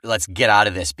 Let's get out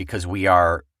of this because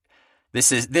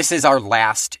this is our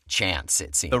last chance,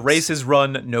 it seems. The race is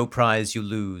run, no prize you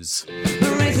lose.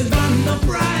 The race is run, no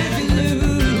prize you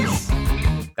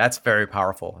lose. That's very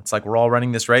powerful. It's like we're all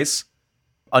running this race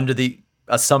under the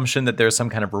assumption that there's some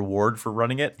kind of reward for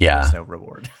running it. Yeah. There's no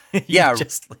reward. You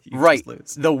just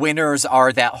lose. The winners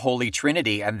are that holy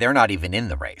trinity, and they're not even in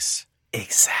the race.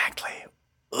 Exactly.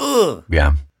 Ugh.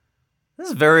 Yeah. This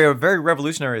is a very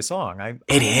revolutionary song.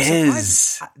 It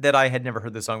is. That I had never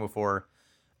heard this song before.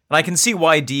 And I can see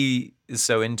why Dee is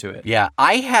so into it. Yeah.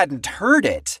 I hadn't heard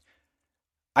it.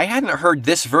 I hadn't heard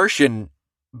this version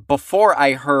before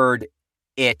I heard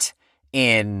it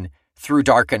in Through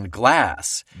Darkened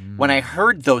Glass. When I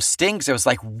heard those stings, I was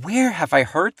like, where have I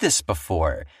heard this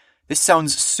before? This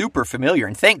sounds super familiar.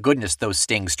 And thank goodness those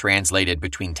stings translated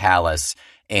between Talus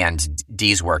and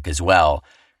Dee's work as well.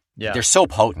 Yeah. They're so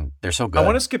potent. They're so good. I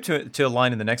want to skip to a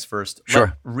line in the next verse. Sure.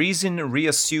 Let reason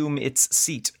reassume its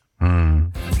seat.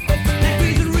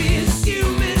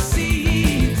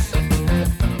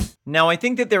 Now, I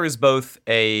think that there is both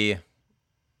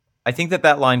I think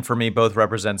that line for me both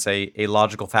represents a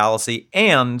logical fallacy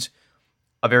and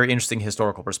a very interesting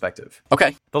historical perspective.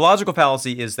 Okay. The logical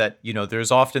fallacy is that, there's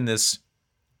often this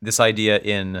idea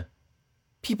in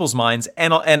people's minds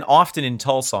and often in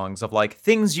Tull songs of like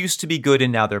things used to be good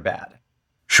and now they're bad.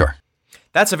 Sure.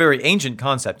 That's a very ancient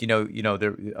concept.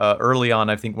 Early on,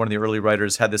 I think one of the early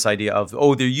writers had this idea of,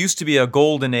 there used to be a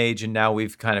golden age, and now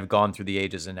we've kind of gone through the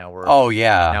ages, and now we're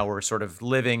now we're sort of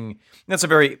living. That's a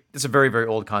very very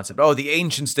old concept. Oh, the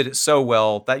ancients did it so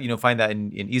well. That find that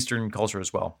in Eastern culture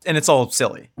as well, and it's all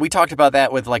silly. We talked about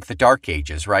that with like the Dark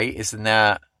Ages, right? Isn't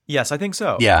that? Yes, I think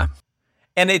so. Yeah,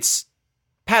 and it's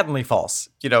patently false.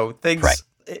 Things. Right.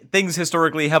 Things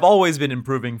historically have always been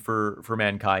improving for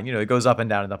mankind. It goes up and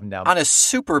down and up and down. On a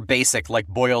super basic, like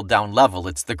boiled down level,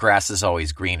 it's the grass is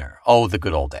always greener. Oh, the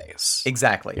good old days.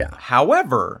 Exactly. Yeah.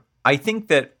 However, I think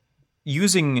that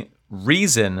using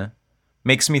reason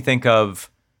makes me think of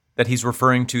that he's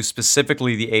referring to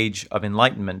specifically the Age of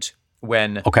Enlightenment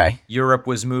when Europe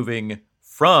was moving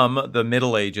from the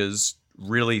Middle Ages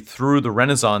really through the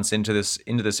Renaissance into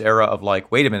this era of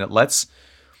like, wait a minute, was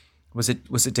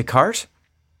it Descartes?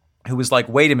 Who was like,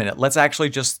 wait a minute, let's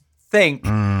actually just think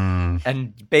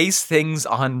and base things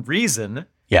on reason.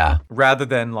 Yeah. Rather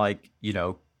than like,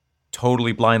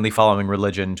 totally blindly following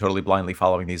religion, totally blindly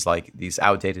following these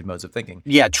outdated modes of thinking.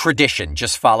 Yeah, tradition,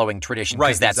 just following tradition,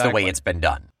 because that's exactly the way it's been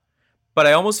done. But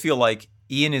I almost feel like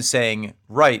Ian is saying,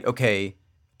 right, okay,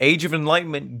 Age of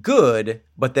Enlightenment, good,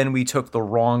 but then we took the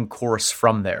wrong course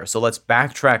from there. So let's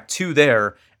backtrack to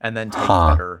there and then take a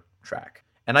better track.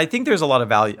 And I think there's a lot of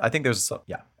value. I think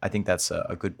that's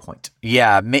a good point.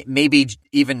 Yeah, maybe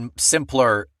even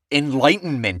simpler,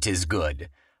 enlightenment is good.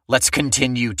 Let's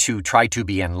continue to try to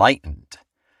be enlightened.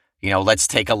 Let's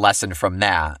take a lesson from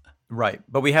that. Right.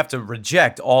 But we have to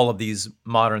reject all of these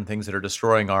modern things that are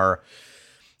destroying our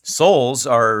souls,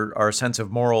 our sense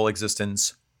of moral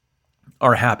existence,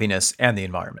 our happiness, and the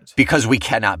environment. Because we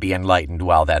cannot be enlightened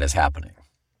while that is happening.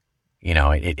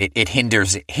 It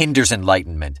hinders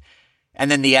enlightenment. And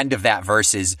then the end of that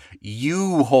verse is,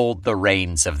 you hold the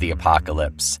reins of the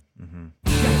apocalypse. Mm-hmm.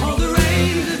 You hold the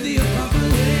reins of the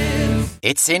apocalypse.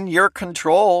 It's in your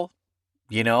control.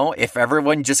 If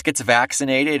everyone just gets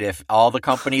vaccinated, if all the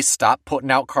companies stop putting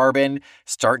out carbon,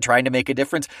 start trying to make a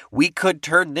difference, we could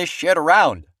turn this shit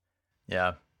around.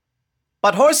 Yeah.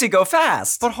 But horsey go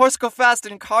fast. But horse go fast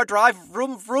and car drive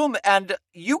vroom vroom, and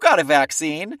you got a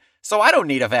vaccine, so I don't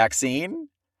need a vaccine.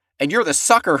 And you're the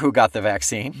sucker who got the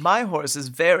vaccine. My horse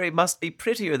must be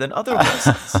prettier than other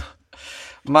horses.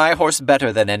 My horse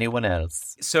better than anyone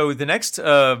else. So the next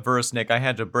verse, Nick, I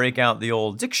had to break out the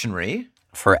old dictionary.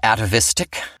 For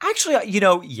atavistic? Actually,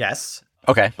 yes.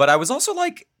 Okay. But I was also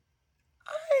like,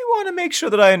 I want to make sure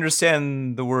that I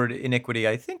understand the word iniquity.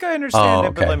 I think I understand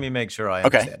it, but let me make sure I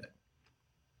understand it.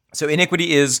 So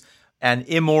iniquity is an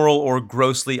immoral or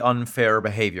grossly unfair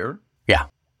behavior. Yeah.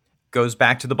 Goes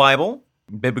back to the Bible.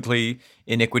 Biblically,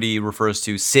 iniquity refers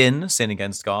to sin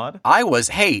against God. A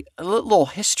little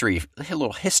history of Nick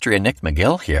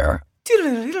McGill here.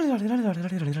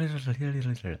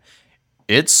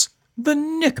 It's the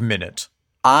Nick Minute.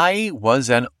 I was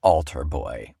an altar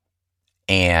boy.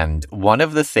 And one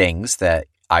of the things that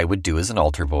I would do as an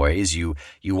altar boy is you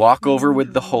walk over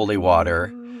with the holy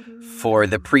water for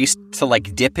the priest to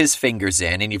like dip his fingers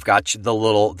in, and you've got the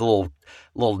little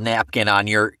napkin on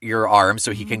your arm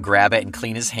so he can grab it and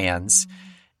clean his hands.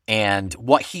 And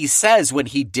what he says when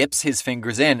he dips his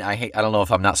fingers in, I don't know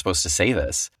if I'm not supposed to say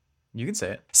this. You can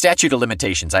say it. Statute of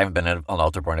limitations. I haven't been an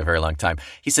altar boy in a very long time.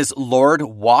 He says, "Lord,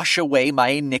 wash away my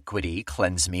iniquity,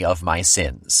 cleanse me of my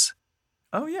sins."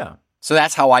 Oh, yeah. So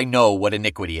that's how I know what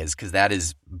iniquity is, because that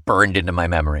is burned into my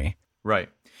memory. Right.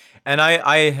 And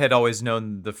I had always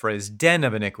known the phrase den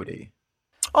of iniquity.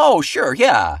 Oh, sure.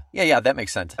 Yeah, that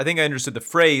makes sense. I think I understood the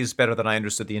phrase better than I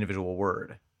understood the individual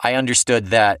word. I understood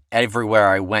that everywhere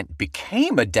I went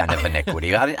became a den of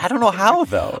iniquity. I don't know how,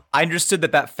 though. I understood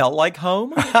that felt like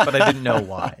home, but I didn't know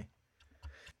why.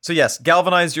 So yes,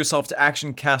 galvanize yourself to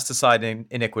action, cast aside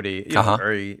iniquity.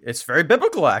 It's very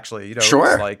biblical, actually.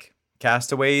 Sure. It's like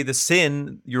cast away the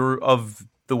sin of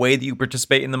the way that you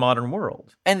participate in the modern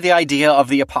world. And the idea of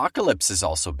the apocalypse is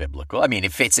also biblical. I mean,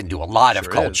 it fits into a lot of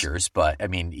cultures, but I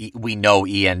mean, we know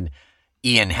Ian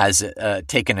has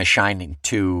taken a shining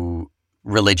to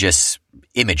religious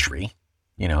imagery,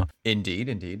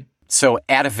 Indeed. So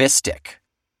atavistic.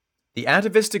 The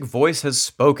atavistic voice has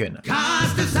spoken.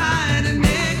 Cast aside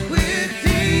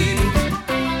iniquity.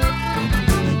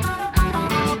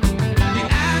 The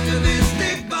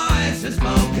atavistic voice has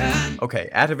spoken. Okay,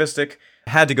 atavistic.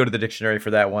 Had to go to the dictionary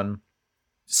for that one.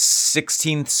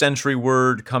 16th century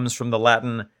word comes from the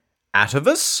Latin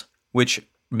atavus, which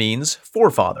means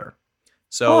forefather.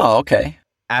 So, okay.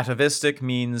 Atavistic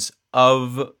means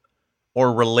of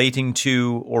or relating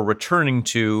to or returning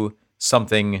to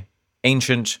something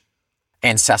ancient.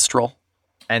 Ancestral.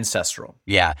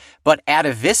 Yeah. But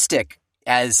atavistic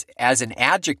as an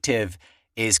adjective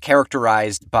is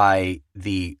characterized by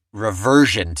the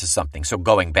reversion to something, so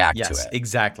going back to it. Yes,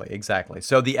 exactly.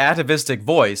 So the atavistic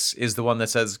voice is the one that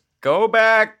says, go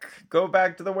back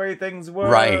to the way things were.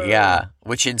 Right, yeah.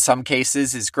 Which in some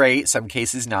cases is great, some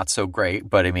cases not so great.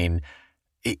 But I mean,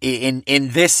 in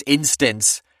this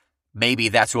instance, maybe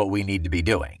that's what we need to be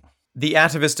doing. The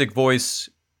atavistic voice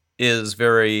is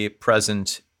very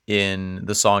present in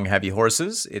the song Heavy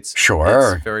Horses. It's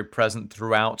very present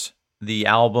throughout the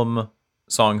album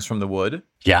Songs from the Wood.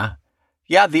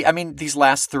 Yeah, these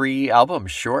last 3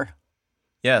 albums, sure.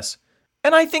 Yes.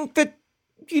 And I think that,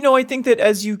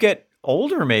 as you get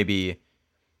older, maybe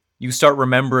you start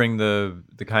remembering the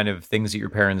kind of things that your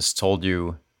parents told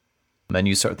you. And then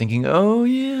you start thinking, oh,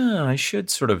 yeah, I should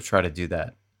sort of try to do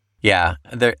that. Yeah,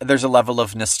 there's a level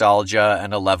of nostalgia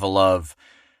and a level of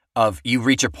you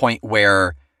reach a point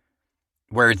where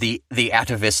the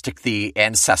atavistic, the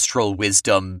ancestral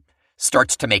wisdom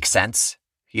starts to make sense.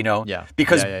 Yeah.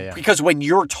 Because when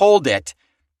you're told it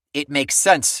makes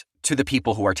sense to the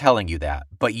people who are telling you that,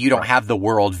 but you don't have the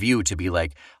world view to be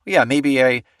like, yeah, maybe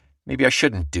I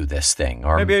shouldn't do this thing,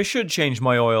 or maybe I should change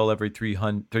my oil every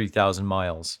 3,000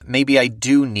 miles. Maybe I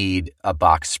do need a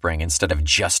box spring instead of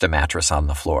just a mattress on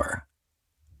the floor.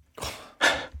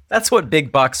 That's what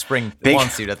Big Box Spring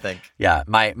wants you to think. Yeah,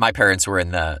 my parents were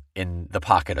in the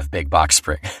pocket of Big Box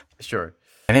Spring. Sure.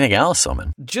 Anything else,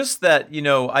 Omen? Just that,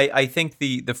 I think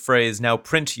the phrase, now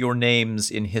print your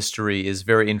names in history, is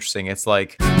very interesting. It's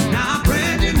like, Now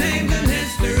print your names in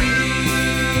history.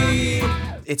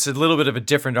 It's a little bit of a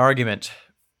different argument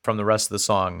from the rest of the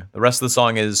song. The rest of the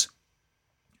song is,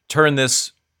 turn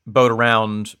this boat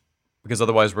around, because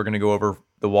otherwise we're going to go over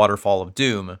the waterfall of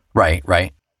doom. Right.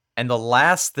 And the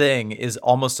last thing is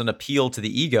almost an appeal to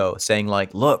the ego, saying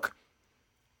like, look,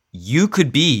 you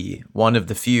could be one of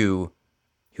the few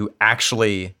who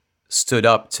actually stood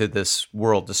up to this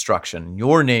world destruction.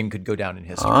 Your name could go down in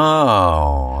history.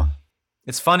 Oh.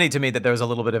 It's funny to me that there's a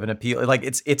little bit of an appeal. Like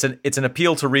it's an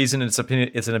appeal to reason. It's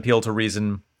an appeal to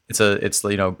reason. It's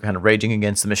kind of raging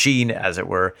against the machine, as it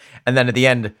were. And then at the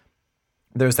end,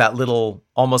 there's that little,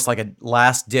 almost like a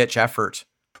last ditch effort.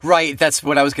 Right. That's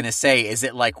what I was going to say. Is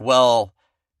it like, well,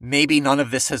 maybe none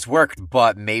of this has worked,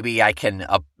 but maybe I can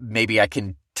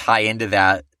tie into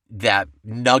that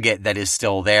nugget that is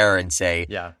still there and say,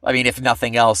 I mean, if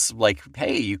nothing else, like,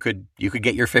 hey, you could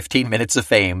get your 15 minutes of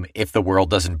fame if the world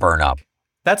doesn't burn up.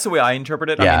 That's the way I interpret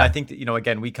it. Yeah. I mean, I think that,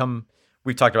 again, we've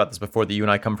talked about this before, that you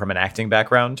and I come from an acting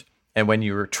background. And when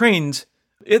you were trained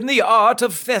in the art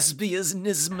of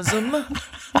thespianism,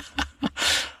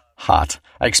 hot.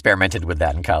 I experimented with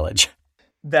that in college.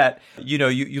 That,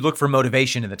 you look for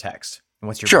motivation in the text. And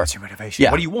what's your motivation?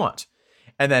 Yeah. What do you want?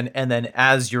 And then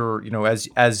as you're,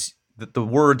 as the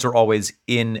words are always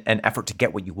in an effort to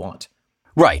get what you want.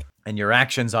 Right. And your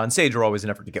actions on stage are always an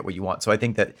effort to get what you want. So I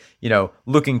think that,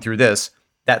 looking through this,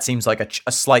 that seems like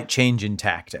a slight change in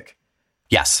tactic.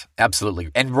 Yes, absolutely.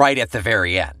 And right at the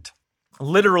very end.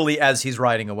 Literally as he's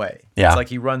riding away. Yeah. It's like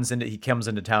he comes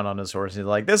into town on his horse and he's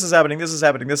like, this is happening, this is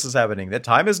happening, this is happening. The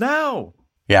time is now.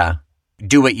 Yeah.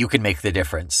 Do it, you can make the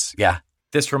difference. Yeah.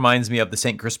 This reminds me of the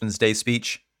St. Crispin's Day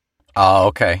speech. Oh,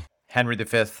 okay. Henry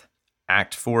V,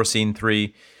 Act 4, Scene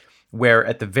 3, where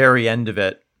at the very end of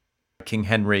it, King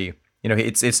Henry,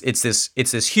 it's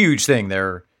this huge thing.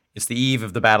 It's the eve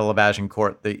of the Battle of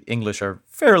Agincourt. The English are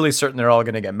fairly certain they're all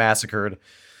going to get massacred.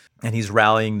 And he's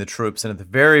rallying the troops. And at the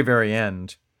very, very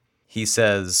end, he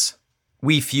says,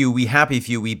 we few, we happy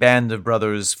few, we band of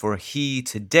brothers, for he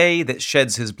today that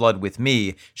sheds his blood with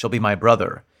me shall be my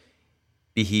brother.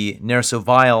 Be he ne'er so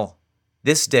vile,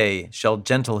 this day shall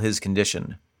gentle his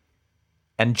condition.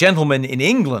 And gentlemen in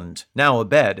England, now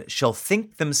abed, shall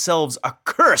think themselves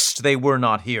accursed they were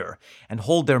not here, and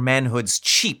hold their manhoods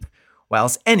cheap,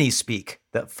 whilst any speak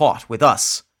that fought with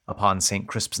us upon St.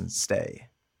 Crispin's Day.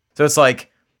 So it's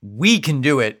like, we can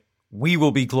do it. We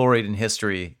will be gloried in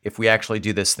history if we actually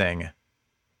do this thing.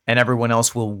 And everyone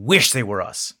else will wish they were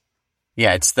us.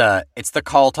 Yeah, it's the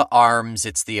call to arms.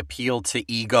 It's the appeal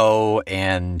to ego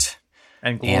and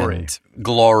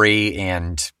glory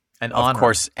and honor. Of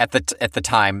course, at the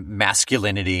time,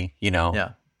 masculinity. Yeah.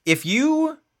 If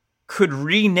you could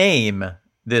rename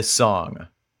this song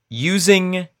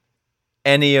using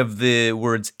any of the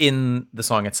words in the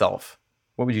song itself,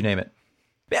 what would you name it?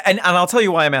 And I'll tell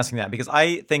you why I'm asking that, because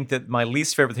I think that my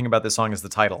least favorite thing about this song is the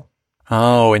title.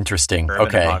 Oh, interesting. Urban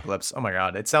Okay. Apocalypse. Oh my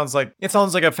God. It sounds like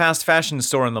a fast fashion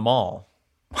store in the mall.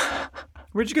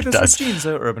 Where'd you get this jeans?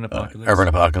 Urban Apocalypse. Urban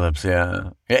Apocalypse,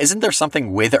 yeah. Isn't there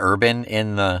something with urban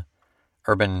in the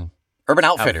Urban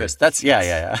Outfitters? That's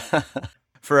yeah.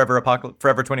 Forever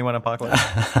 21 Apocalypse.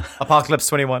 Apocalypse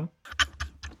 21.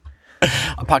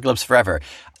 Apocalypse Forever.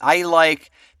 I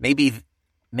like maybe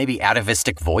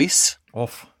atavistic voice.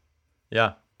 Oof.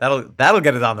 Yeah. That'll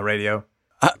get it on the radio.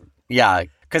 Yeah,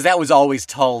 because that was always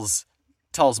Tull's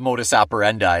modus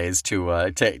operandi, is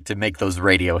to make those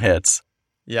radio hits.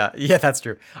 Yeah, that's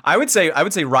true. I would say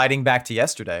Riding Back to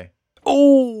Yesterday.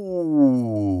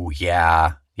 Oh,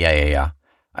 yeah.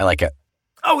 I like it.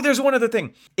 Oh, there's one other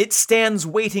thing. It stands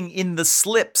waiting in the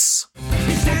slips.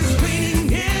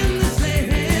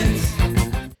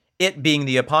 It being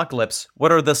the apocalypse,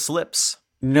 what are the slips?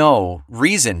 No,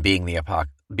 reason being the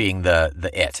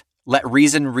it. Let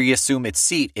reason reassume its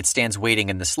seat. It stands waiting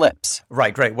in the slips.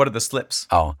 Right. What are the slips?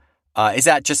 Oh, is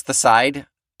that just the side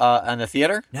on the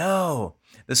theater? No,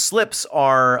 the slips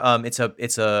are.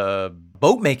 It's a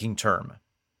boat making term.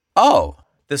 Oh,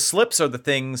 the slips are the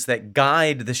things that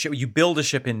guide the ship. You build a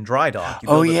ship in dry dock. You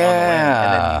build it on the land,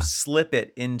 and then you yeah. slip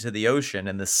it into the ocean,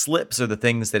 and the slips are the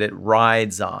things that it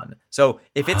rides on. So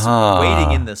if it's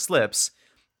waiting in the slips,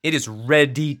 it is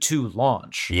ready to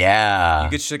launch. Yeah.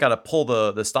 You just got to pull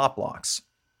the stop locks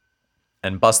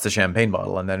and bust the champagne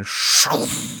bottle, and then.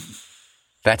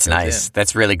 That's nice. in.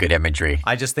 That's really good imagery.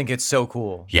 I just think it's so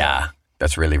cool. Yeah,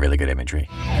 that's really, really good imagery.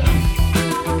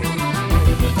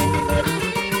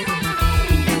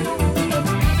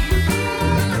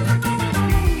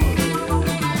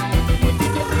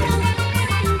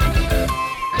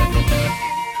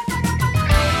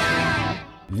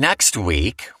 Next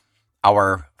week,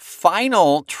 our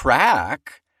final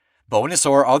track, bonus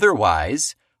or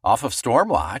otherwise, off of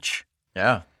Stormwatch,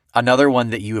 Yeah. another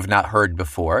one that you have not heard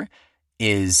before,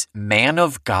 is Man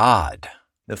of God.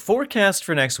 The forecast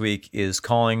for next week is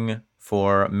calling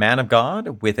for Man of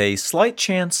God with a slight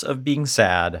chance of being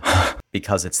sad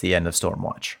because it's the end of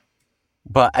Stormwatch.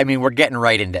 But, I mean, we're getting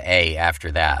right into A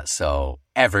after that, so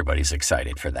everybody's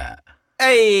excited for that.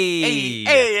 Hey!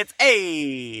 It's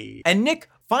A! And Nick,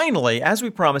 finally, as we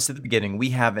promised at the beginning,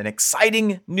 we have an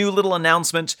exciting new little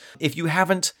announcement. If you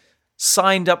haven't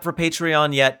signed up for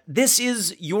Patreon yet, this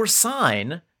is your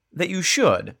sign that you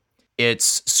should.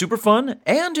 It's super fun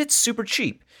and it's super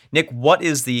cheap. Nick, what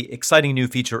is the exciting new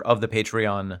feature of the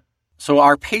Patreon? So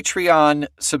our Patreon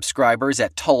subscribers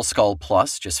at Tull Skull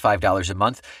Plus, just $5 a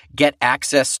month, get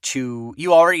access to,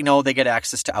 you already know they get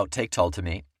access to Outtake Tull to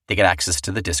Me. They get access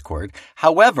to the Discord.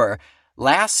 However,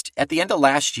 at the end of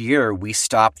last year, we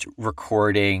stopped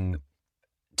recording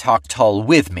Talk Tull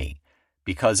with me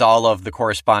because all of the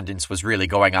correspondence was really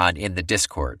going on in the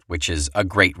Discord, which is a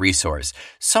great resource.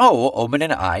 So Omen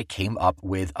and I came up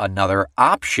with another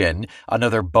option,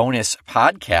 another bonus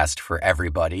podcast for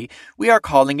everybody. We are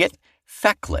calling it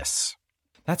Feckless.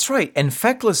 That's right. And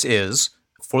Feckless is,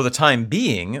 for the time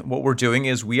being, what we're doing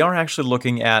is we are actually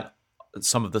looking at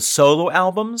some of the solo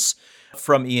albums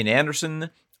from Ian Anderson,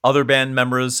 other band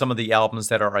members, some of the albums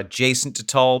that are adjacent to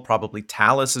Tull. Probably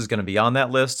Talus is going to be on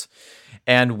that list.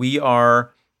 And we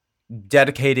are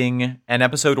dedicating an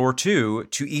episode or two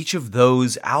to each of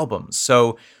those albums.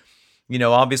 So,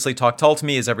 obviously Talk Tull to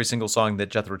Me is every single song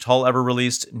that Jethro Tull ever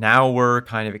released. Now we're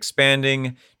kind of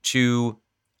expanding to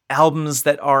albums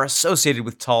that are associated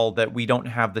with Tull that we don't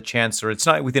have the chance, or it's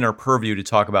not within our purview to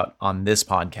talk about on this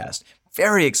podcast.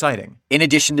 Very exciting. In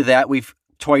addition to that, we've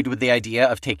toyed with the idea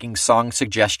of taking song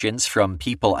suggestions from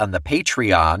people on the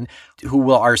Patreon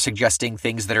who are suggesting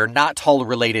things that are not Tull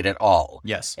related at all.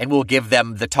 Yes. And we'll give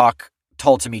them the Talk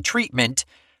Tull to Me treatment,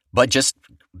 but just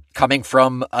coming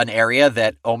from an area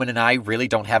that Omen and I really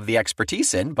don't have the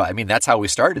expertise in. But I mean, that's how we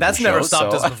started. That's the show, never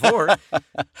stopped us before.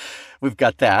 We've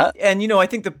got that. And, I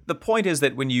think the point is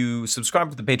that when you subscribe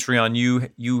to the Patreon,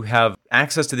 you have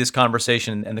access to this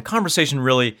conversation, and the conversation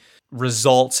really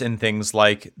results in things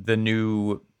like the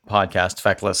new podcast,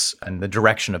 Feckless, and the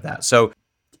direction of that. So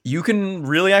you can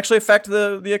really actually affect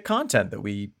the content that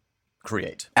we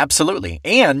create. Absolutely.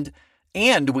 And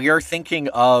we are thinking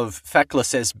of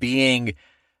Feckless as being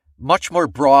much more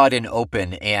broad and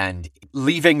open and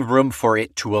leaving room for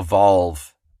it to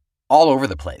evolve all over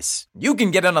the place. You can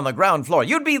get in on the ground floor.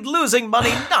 You'd be losing money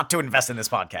not to invest in this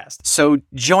podcast. So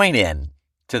join in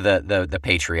to the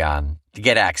Patreon to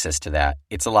get access to that.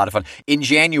 It's a lot of fun. In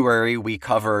January, we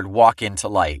covered Walk Into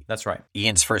Light. That's right.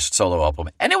 Ian's first solo album.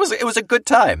 And it was a good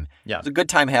time. Yeah. It was a good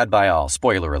time had by all.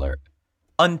 Spoiler alert.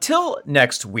 Until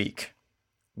next week.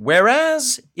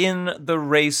 Whereas in the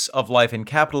race of life and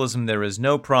capitalism there is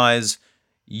no prize,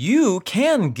 you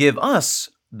can give us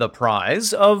the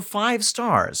prize of 5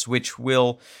 stars, which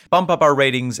will bump up our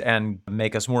ratings and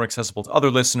make us more accessible to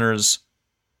other listeners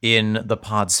in the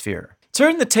podsphere.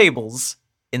 Turn the tables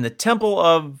in the temple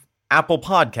of Apple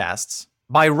Podcasts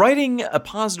by writing a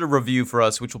positive review for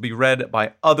us, which will be read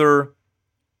by other.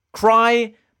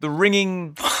 Cry the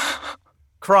ringing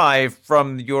cry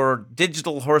from your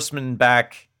digital horseman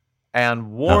back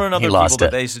and warn other people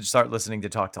that they should start listening to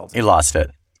Talk Tull. He lost it.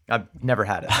 I've never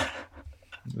had it.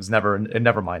 It was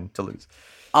never mine to lose.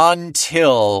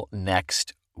 Until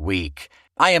next week,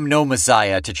 I am no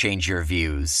messiah to change your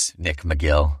views, Nick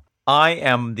McGill. I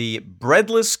am the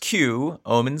breadless Q,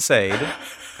 Omen Sade,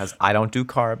 because I don't do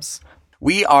carbs.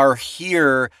 We are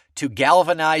here to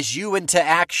galvanize you into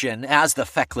action as the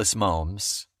Feckless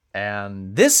Momes.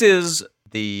 And this is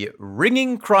the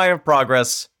ringing cry of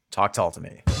progress, Talk Tull to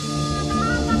Me.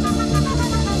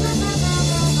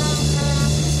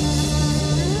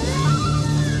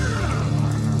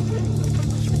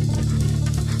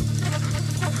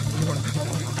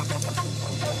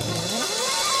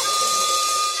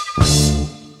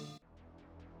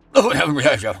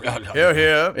 Here,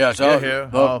 here. Yes, here.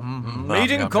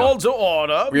 Meeting called to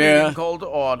order. Yeah. Meeting called to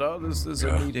order. This is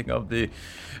a meeting of the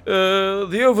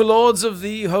overlords of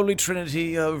the Holy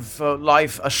Trinity of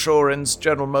Life Assurance,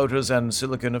 General Motors, and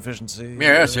Silicon Efficiency.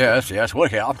 Yes. We're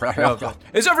here.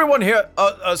 Is everyone here?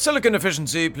 Silicon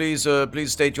Efficiency, please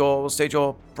state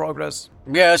your progress.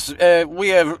 Yes,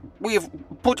 we've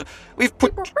put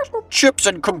chips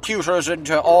and computers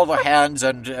into all the hands,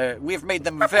 and we've made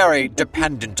them very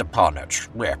dependent upon it.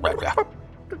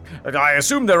 And I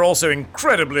assume they're also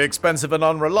incredibly expensive and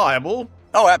unreliable.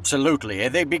 Oh, absolutely.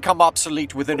 They become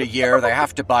obsolete within a year. They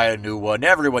have to buy a new one.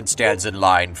 Everyone stands in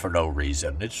line for no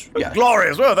reason. It's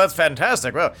glorious. Well, that's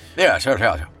fantastic. Well, yes.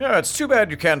 Yeah, it's too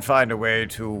bad you can't find a way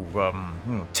to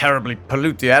terribly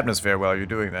pollute the atmosphere while you're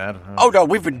doing that. Oh, no,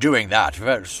 we've been doing that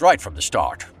right from the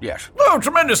start. Yes. Oh,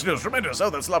 tremendous news, tremendous. Oh,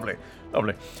 that's lovely.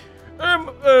 Lovely.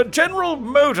 General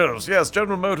Motors. Yes,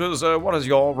 General Motors, what is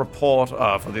your report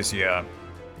for this year?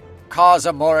 Cars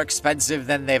are more expensive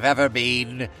than they've ever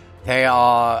been. They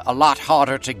are a lot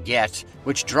harder to get,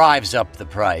 which drives up the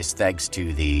price thanks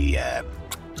to the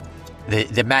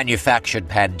manufactured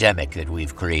pandemic that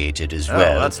we've created as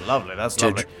well. Oh, that's lovely. That's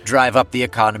lovely. To drive up the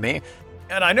economy.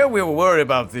 And I know we were worried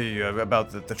about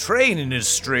the train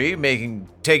industry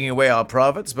taking away our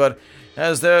profits, but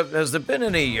has there been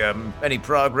any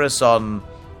progress on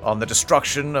on the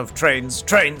destruction of trains.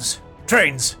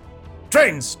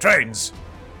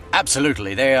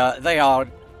 Absolutely, they are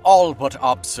all but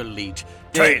obsolete.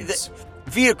 Trains.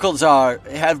 Vehicles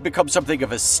have become something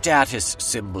of a status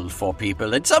symbol for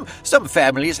people, and some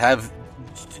families have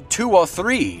 2 or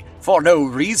 3 for no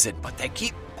reason, but they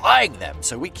keep buying them,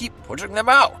 so we keep putting them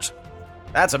out.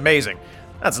 That's amazing.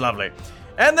 That's lovely.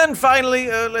 And then finally,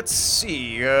 let's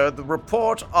see, the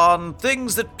report on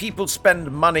things that people spend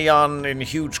money on in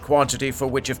huge quantity, for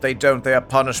which if they don't, they are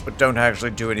punished, but don't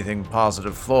actually do anything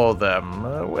positive for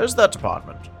them. Where's that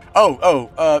department?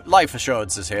 Life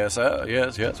assurance is here, sir.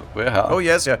 Yes, we're here. Oh,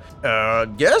 yes, yeah.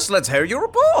 Yes, let's hear your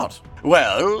report.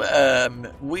 Well,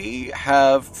 we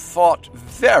have fought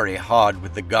very hard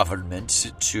with the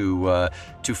government to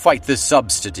fight the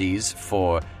subsidies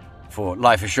for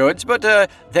life assurance, but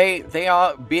they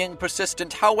are being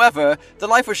persistent. However, the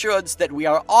life assurance that we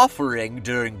are offering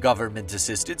during government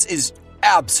assistance is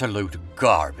absolute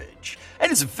garbage,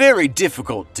 and it's very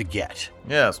difficult to get.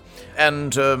 Yes,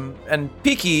 and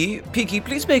Peaky,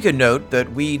 please make a note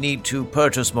that we need to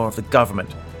purchase more of the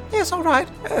government. Yes, all right.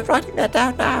 Writing that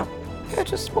down now.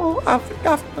 Purchase more of the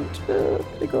government.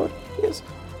 Very good. Yes.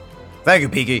 Thank you,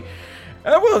 Peaky.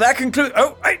 Well, that concludes.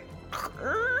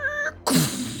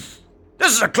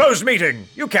 This is a closed meeting.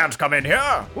 You can't come in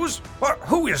here.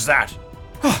 Who is that?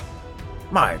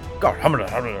 My God.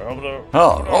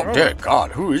 Oh, dear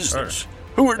God, who is this?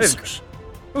 Who is this?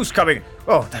 Who's coming?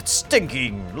 Oh, that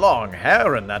stinking long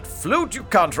hair and that flute. You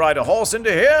can't ride a horse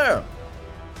into here.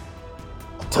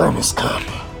 The time has come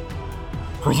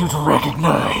for you to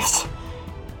recognize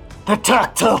that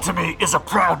Tactile to me is a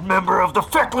proud member of the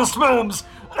Feckless Moms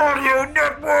Audio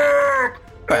Network.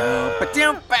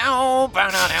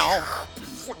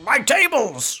 My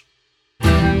tables!